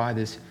drove me by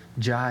this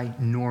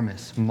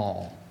ginormous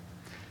mall.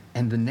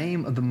 And the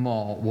name of the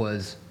mall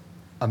was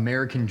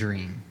American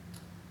Dream.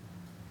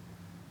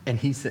 And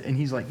he's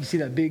like, you see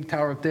that big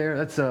tower up there?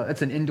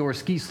 That's an indoor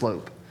ski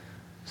slope.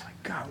 It's like,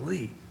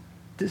 golly,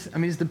 it's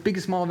the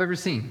biggest mall I've ever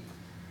seen.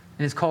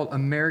 And it's called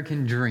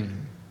American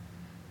Dream.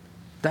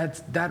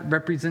 That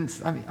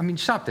represents,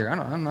 shop there.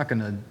 I'm not going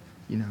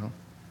to,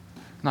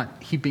 not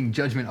heaping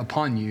judgment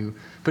upon you.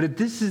 But if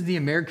this is the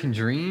American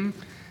dream,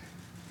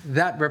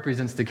 that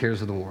represents the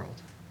cares of the world.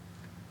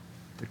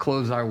 The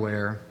clothes I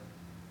wear,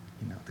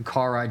 the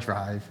car I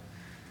drive,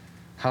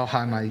 how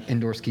high my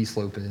indoor ski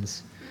slope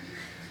is.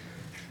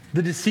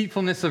 The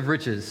deceitfulness of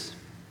riches.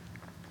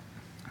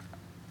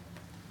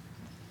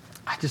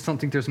 I just don't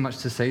think there's much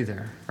to say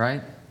there,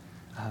 right?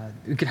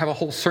 We could have a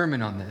whole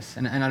sermon on this,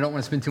 and I don't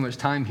want to spend too much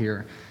time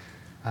here.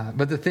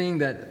 But the thing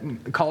that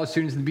college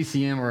students in the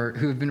BCM or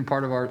who have been a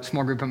part of our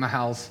small group at my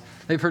house,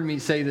 they've heard me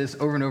say this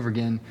over and over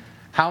again.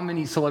 How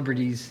many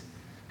celebrities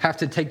have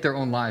to take their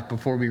own life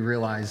before we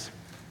realize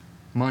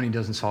money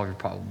doesn't solve your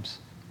problems?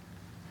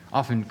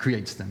 Often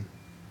creates them.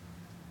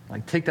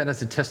 Like, take that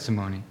as a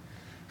testimony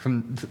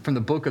from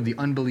the book of the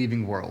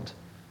unbelieving world.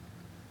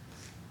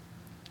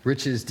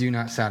 Riches do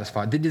not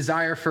satisfy. The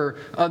desire for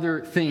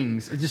other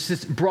things. Just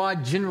this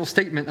broad general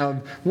statement of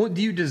what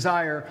do you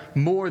desire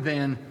more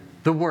than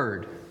the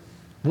word?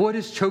 What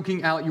is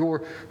choking out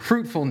your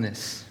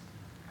fruitfulness?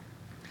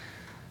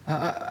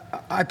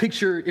 I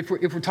picture, if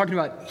we're talking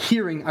about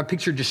hearing, I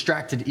picture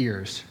distracted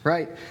ears,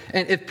 right?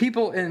 And if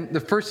people in the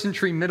first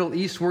century Middle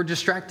East were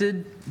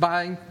distracted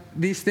by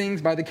these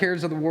things, by the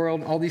cares of the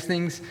world, all these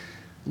things,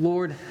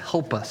 Lord,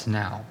 help us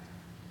now.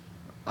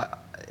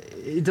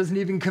 It doesn't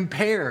even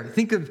compare.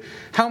 Think of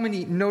how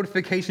many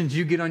notifications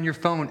you get on your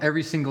phone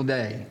every single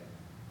day.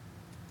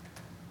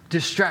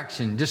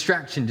 Distraction,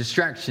 distraction,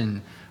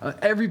 distraction.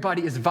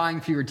 Everybody is vying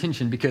for your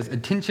attention because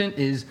attention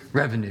is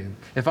revenue.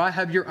 If I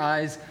have your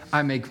eyes,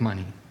 I make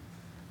money.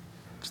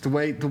 It's the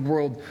way the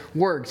world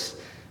works.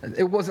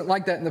 It wasn't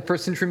like that in the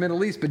first century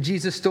Middle East, but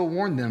Jesus still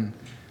warned them.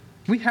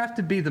 We have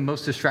to be the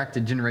most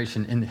distracted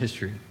generation in the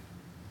history.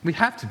 We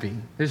have to be.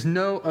 There's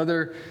no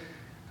other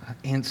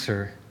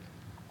answer.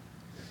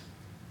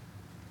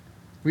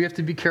 We have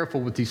to be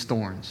careful with these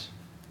thorns.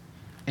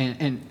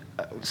 And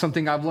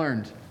something I've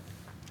learned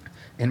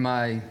in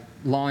my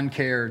lawn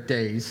care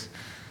days,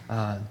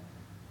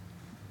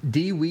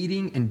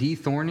 de-weeding and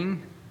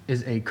de-thorning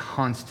is a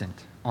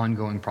constant,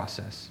 ongoing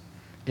process.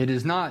 It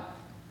is not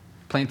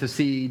plant the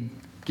seed,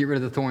 get rid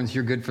of the thorns,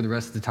 you're good for the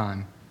rest of the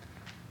time.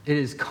 It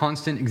is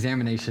constant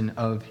examination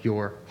of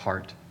your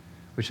heart,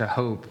 which I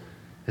hope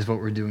is what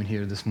we're doing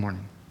here this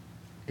morning.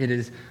 It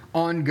is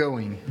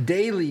ongoing,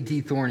 daily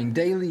de-thorning,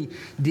 daily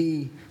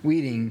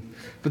de-weeding.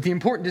 But the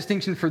important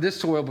distinction for this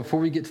soil, before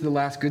we get to the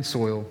last good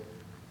soil,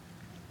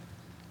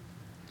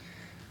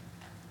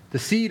 the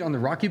seed on the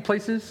rocky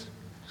places,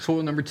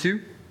 soil number 2,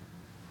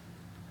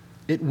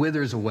 it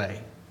withers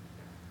away,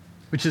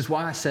 which is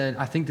why I said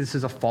I think this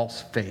is a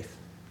false faith.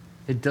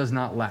 It does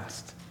not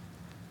last.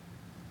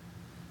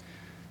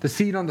 The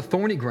seed on the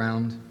thorny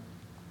ground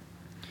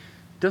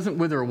doesn't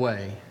wither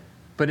away,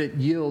 but it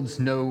yields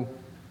no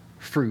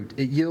fruit.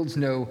 It yields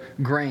no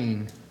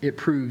grain. It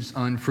proves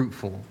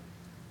unfruitful.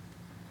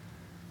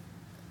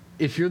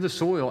 If you're the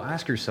soil,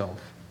 ask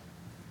yourself,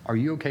 are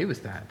you okay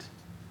with that?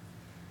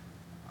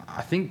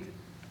 I think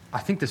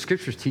the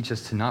scriptures teach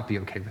us to not be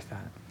okay with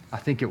that. I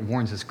think it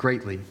warns us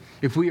greatly.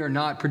 If we are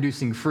not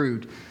producing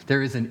fruit,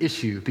 there is an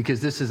issue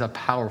because this is a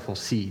powerful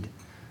seed.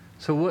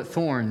 So what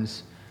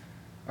thorns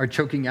are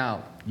choking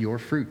out your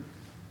fruit,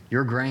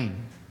 your grain?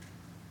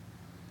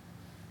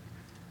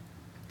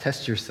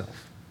 Test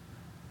yourself.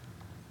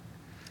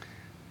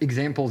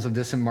 Examples of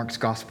this in Mark's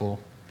gospel.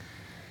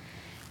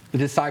 The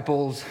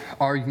disciples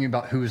arguing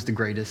about who is the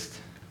greatest.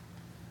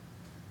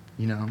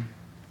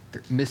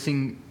 They're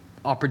missing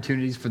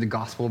opportunities for the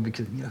gospel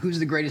because who's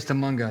the greatest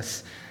among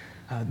us?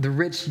 The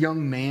rich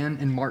young man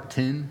in Mark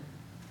 10,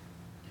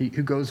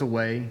 who goes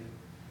away,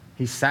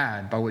 he's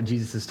sad by what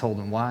Jesus has told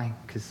him. Why?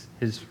 Because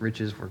his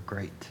riches were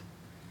great.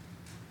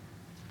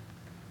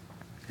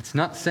 It's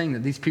not saying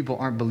that these people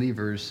aren't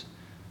believers,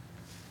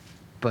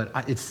 but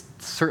it's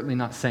certainly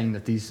not saying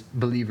that these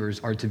believers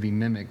are to be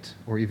mimicked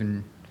or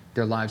even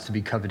their lives to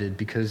be coveted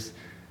because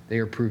they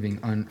are proving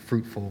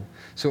unfruitful.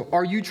 So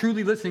are you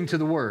truly listening to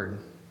the word?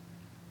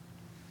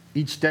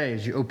 Each day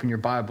as you open your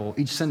Bible,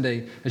 each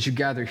Sunday as you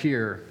gather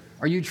here,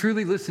 are you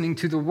truly listening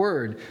to the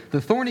word?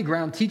 The thorny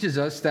ground teaches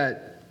us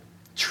that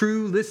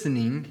true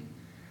listening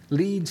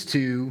leads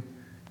to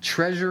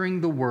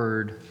treasuring the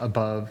word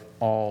above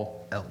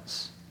all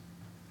else.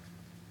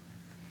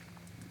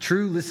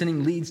 True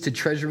listening leads to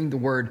treasuring the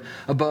word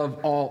above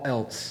all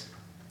else.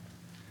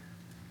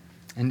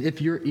 And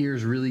if your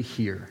ears really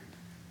hear,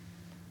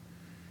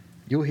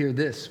 you'll hear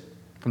this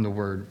from the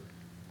word.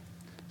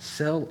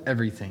 Sell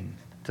everything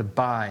to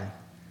buy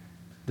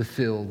the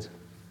field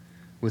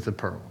with a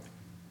pearl.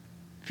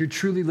 If you're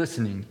truly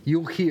listening,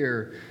 you'll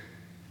hear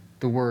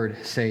the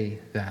word say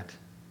that.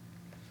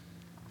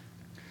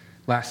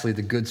 Lastly,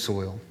 the good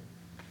soil.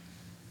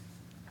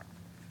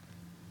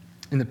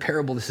 In the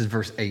parable, this is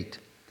verse 8.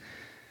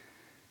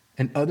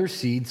 And other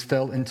seeds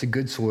fell into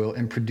good soil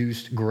and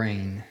produced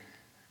grain,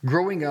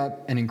 growing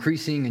up and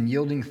increasing and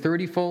yielding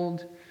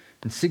 30-fold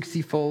and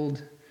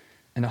 60-fold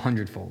and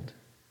 100-fold.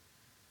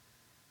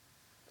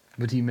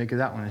 What do you make of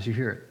that one as you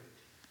hear it?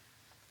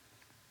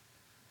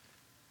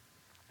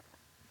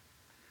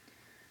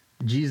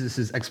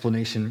 Jesus'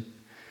 explanation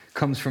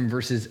comes from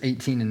verses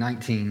 18 and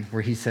 19,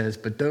 where he says,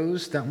 "But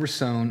those that were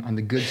sown on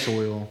the good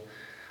soil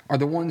are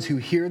the ones who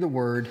hear the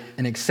word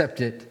and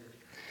accept it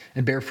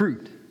and bear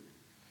fruit,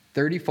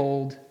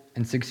 30-fold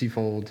and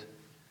 60-fold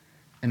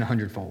and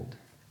 100-fold.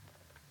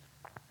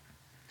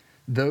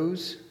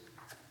 Those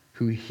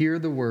who hear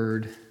the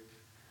word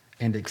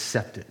and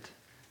accept it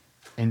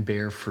and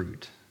bear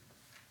fruit.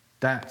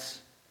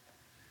 That's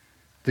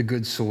the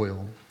good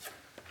soil."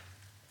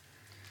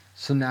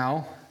 So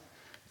now,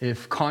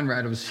 if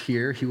Conrad was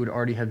here, he would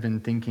already have been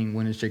thinking,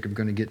 when is Jacob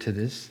going to get to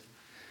this?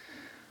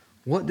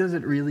 What does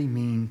it really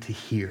mean to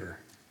hear?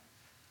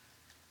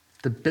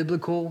 The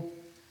biblical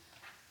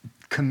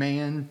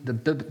command, the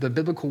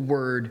biblical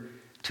word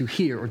to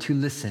hear or to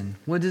listen,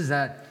 what does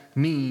that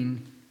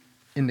mean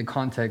in the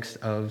context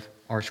of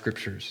our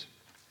scriptures?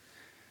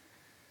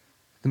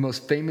 The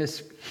most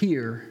famous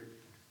here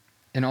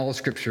in all of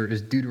Scripture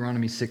is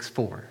Deuteronomy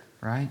 6:4,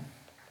 right?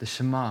 The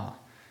Shema.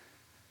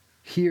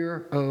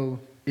 "Hear, O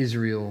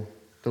Israel,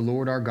 the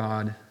Lord our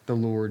God, the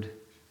Lord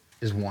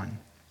is one."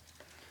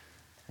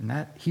 And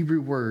that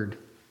Hebrew word,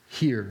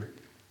 hear,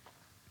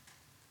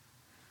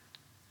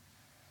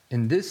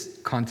 in this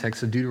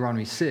context of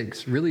Deuteronomy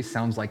 6, really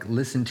sounds like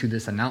listen to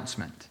this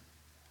announcement,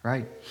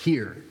 right?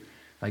 Hear,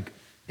 like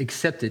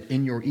accept it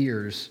in your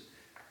ears.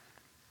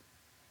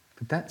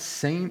 But that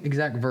same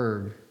exact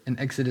verb in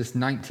Exodus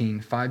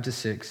 19,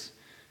 5-6,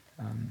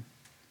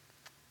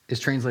 is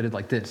translated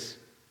like this: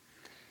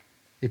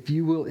 "If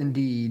you will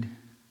indeed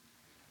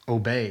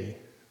obey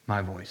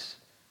my voice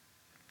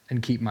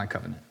and keep my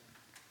covenant."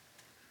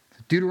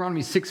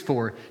 Deuteronomy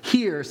 6:4,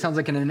 hear sounds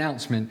like an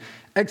announcement.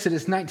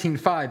 Exodus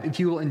 19:5, if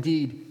you will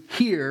indeed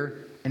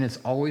hear, and it's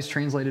always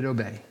translated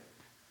obey.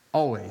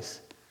 Always.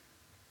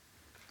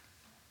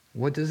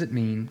 What does it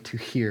mean to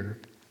hear?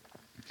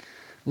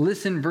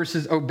 Listen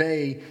versus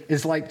obey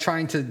is like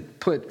trying to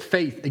put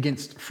faith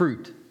against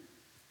fruit.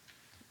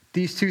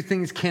 These two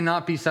things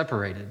cannot be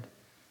separated.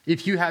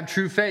 If you have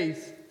true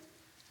faith,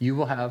 you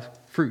will have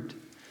fruit.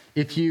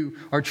 If you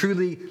are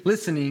truly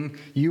listening,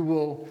 you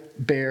will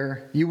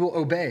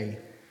obey.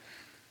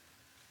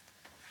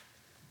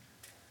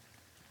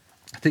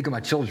 I think of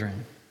my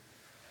children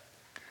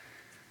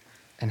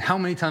and how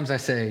many times I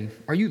say,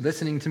 "Are you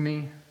listening to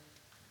me?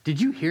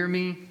 Did you hear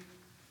me?"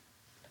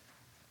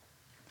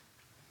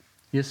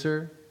 "Yes,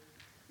 sir.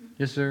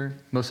 Yes, sir."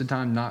 Most of the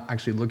time, not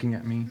actually looking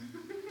at me.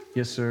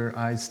 "Yes, sir."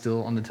 Eyes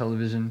still on the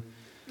television.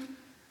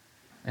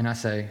 And I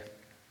say,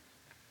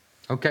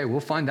 "Okay, we'll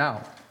find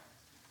out."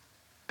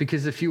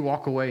 Because if you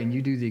walk away and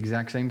you do the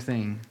exact same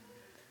thing,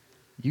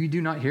 you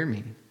do not hear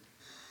me.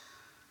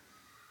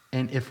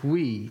 And if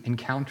we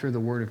encounter the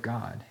word of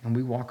God and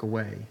we walk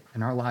away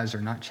and our lives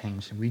are not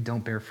changed and we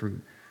don't bear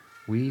fruit,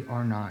 we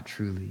are not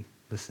truly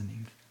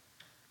listening.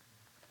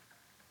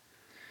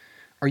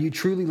 Are you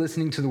truly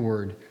listening to the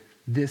word?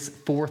 This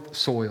fourth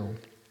soil,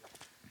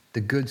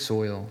 the good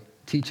soil,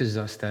 teaches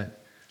us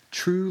that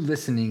true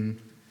listening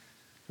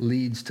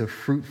leads to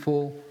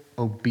fruitful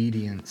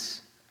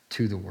obedience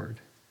to the word.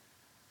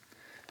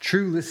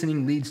 True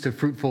listening leads to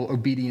fruitful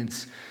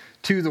obedience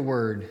to the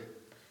word.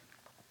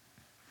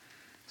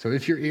 So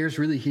if your ears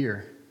really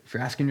hear, if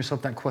you're asking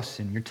yourself that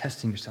question, you're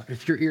testing yourself.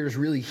 If your ears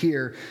really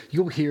hear,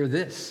 you'll hear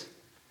this: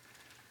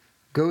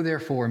 "Go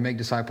therefore and make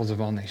disciples of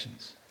all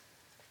nations."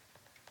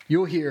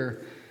 You'll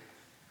hear,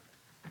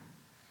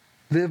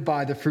 "Live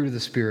by the fruit of the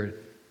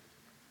Spirit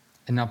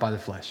and not by the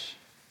flesh."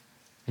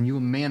 And you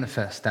will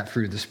manifest that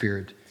fruit of the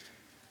Spirit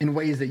in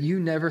ways that you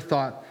never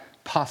thought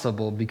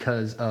possible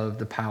because of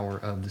the power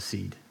of the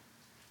seed.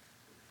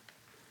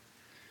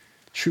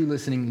 True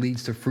listening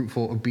leads to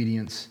fruitful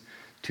obedience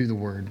to the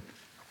word.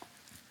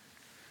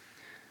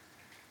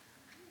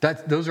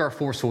 Those are our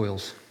four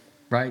soils,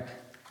 right?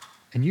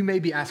 And you may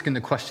be asking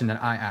the question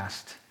that I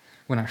asked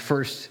when I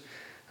first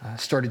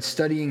started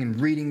studying and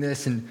reading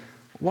this, and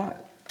why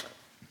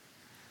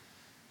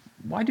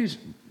does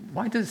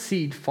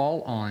seed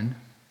fall on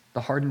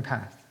the hardened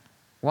path?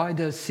 Why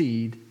does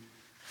seed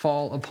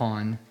fall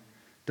upon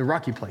the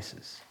rocky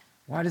places?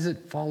 Why does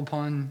it fall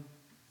upon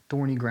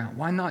thorny ground?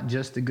 Why not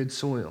just the good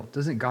soil?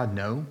 Doesn't God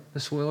know the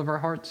soil of our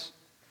hearts?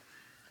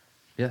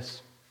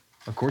 Yes,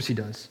 of course he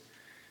does.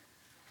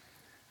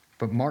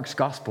 But Mark's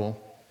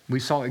gospel, we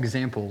saw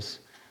examples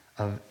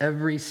of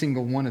every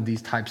single one of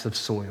these types of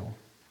soil,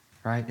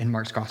 right, in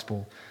Mark's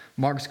gospel.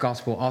 Mark's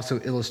gospel also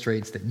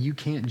illustrates that you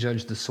can't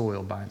judge the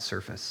soil by its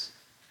surface.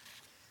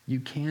 You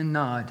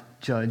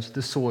cannot judge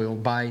the soil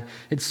by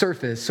its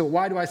surface. So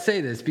why do I say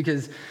this?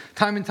 Because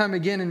time and time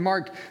again in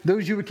Mark,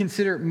 those you would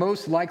consider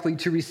most likely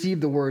to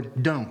receive the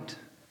word don't.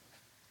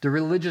 The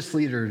religious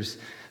leaders,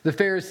 the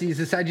Pharisees,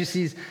 the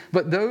Sadducees,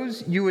 but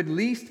those you would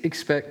least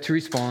expect to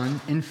respond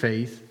in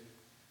faith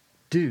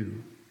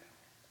do.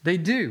 They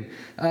do.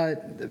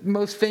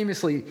 Most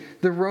famously,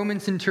 the Roman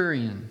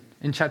centurion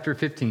in chapter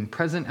 15,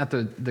 present at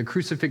the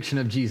crucifixion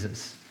of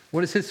Jesus.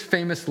 What is his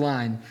famous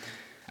line?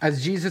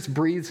 As Jesus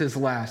breathes his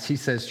last, he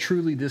says,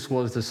 truly this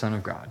was the Son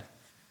of God.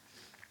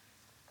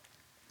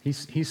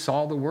 He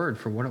saw the word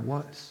for what it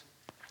was.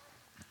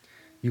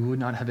 You would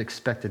not have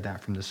expected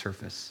that from the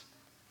surface.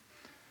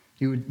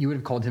 You would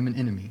have called him an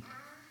enemy.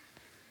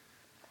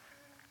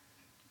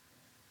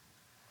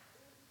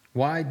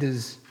 Why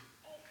does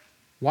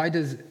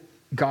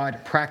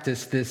God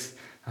practice this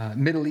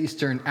Middle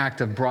Eastern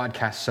act of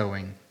broadcast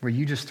sowing, where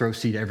you just throw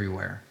seed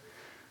everywhere?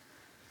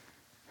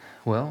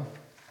 Well,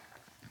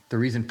 the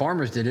reason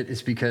farmers did it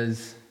is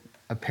because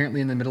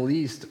apparently in the Middle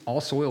East,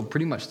 all soil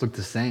pretty much looked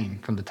the same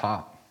from the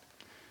top.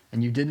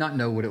 And you did not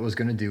know what it was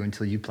going to do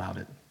until you plowed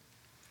it.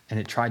 And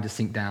it tried to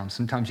sink down.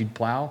 Sometimes you'd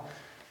plow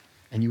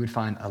and you would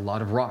find a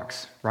lot of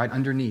rocks right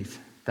underneath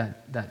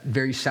that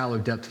very shallow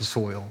depth of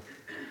soil.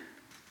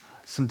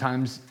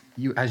 Sometimes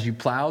as you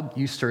plowed,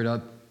 you stirred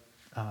up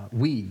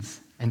weeds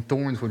and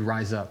thorns would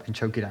rise up and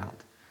choke it out.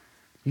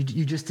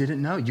 You just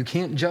didn't know. You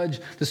can't judge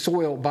the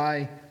soil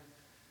by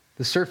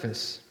the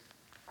surface.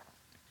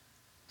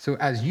 So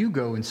as you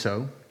go and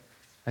sow,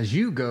 as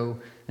you go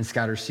and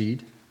scatter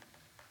seed,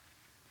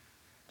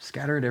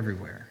 scatter it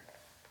everywhere,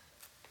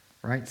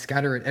 right?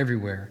 Scatter it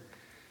everywhere.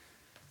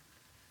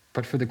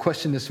 But for the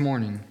question this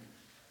morning,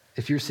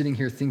 if you're sitting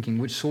here thinking,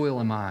 which soil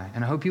am I?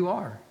 And I hope you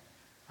are.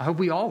 I hope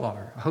we all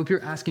are. I hope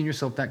you're asking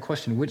yourself that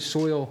question, which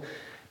soil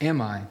am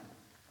I?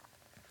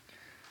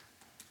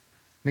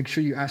 Make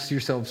sure you ask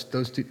yourself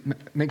those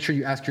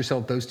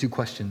two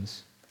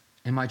questions.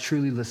 Am I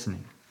truly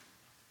listening?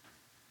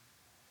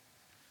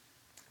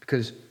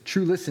 Because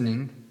true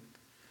listening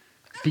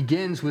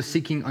begins with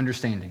seeking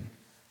understanding.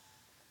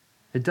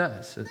 It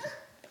does. It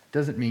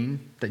doesn't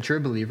mean that you're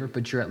a believer,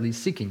 but you're at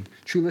least seeking.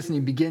 True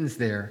listening begins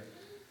there.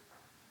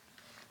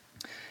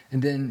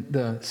 And then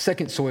the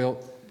second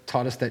soil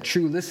taught us that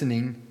true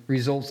listening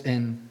results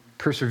in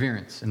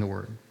perseverance in the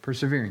word.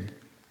 Persevering.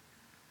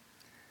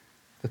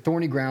 The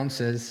thorny ground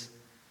says,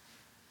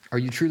 are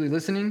you truly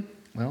listening?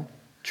 Well,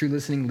 true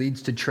listening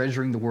leads to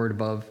treasuring the word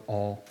above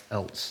all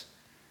else.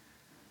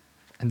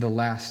 And the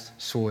last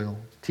soil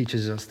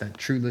teaches us that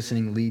true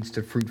listening leads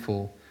to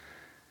fruitful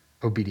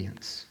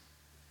obedience.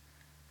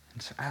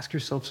 And so ask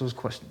yourself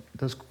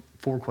those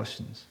 4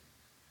 questions.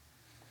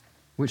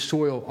 Which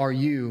soil are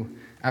you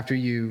after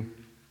you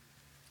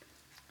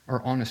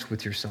are honest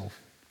with yourself?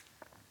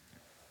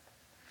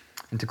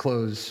 And to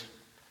close,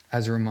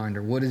 as a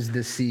reminder, what is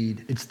this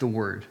seed? It's the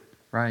word,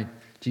 right?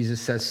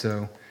 Jesus says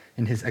so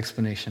in his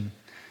explanation.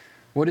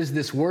 What is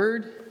this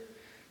word?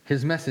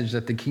 His message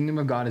that the kingdom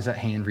of God is at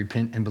hand.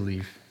 Repent and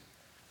believe.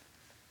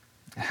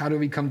 How do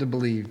we come to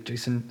believe?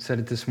 Jason said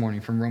it this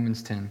morning from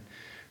Romans 10.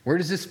 Where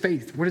does this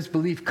faith, where does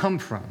belief come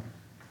from,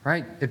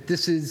 right?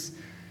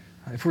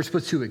 If we're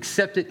supposed to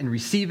accept it and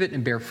receive it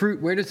and bear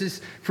fruit, where does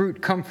this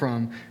fruit come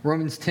from?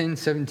 Romans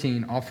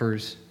 10:17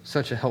 offers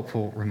such a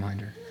helpful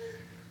reminder.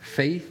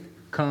 Faith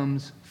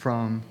comes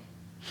from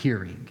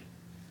hearing,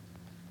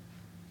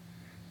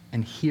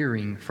 and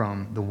hearing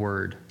from the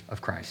word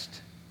of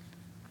Christ.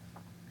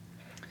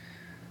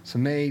 So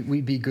may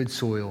we be good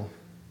soil,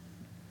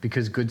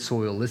 because good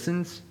soil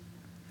listens.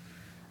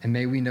 And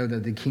may we know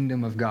that the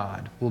kingdom of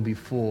God will be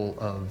full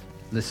of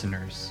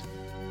listeners.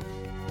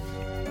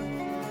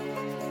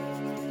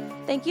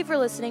 Thank you for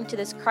listening to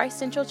this Christ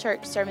Central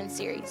Church sermon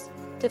series.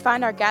 To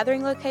find our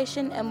gathering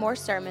location and more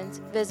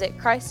sermons, visit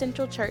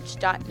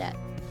christcentralchurch.net.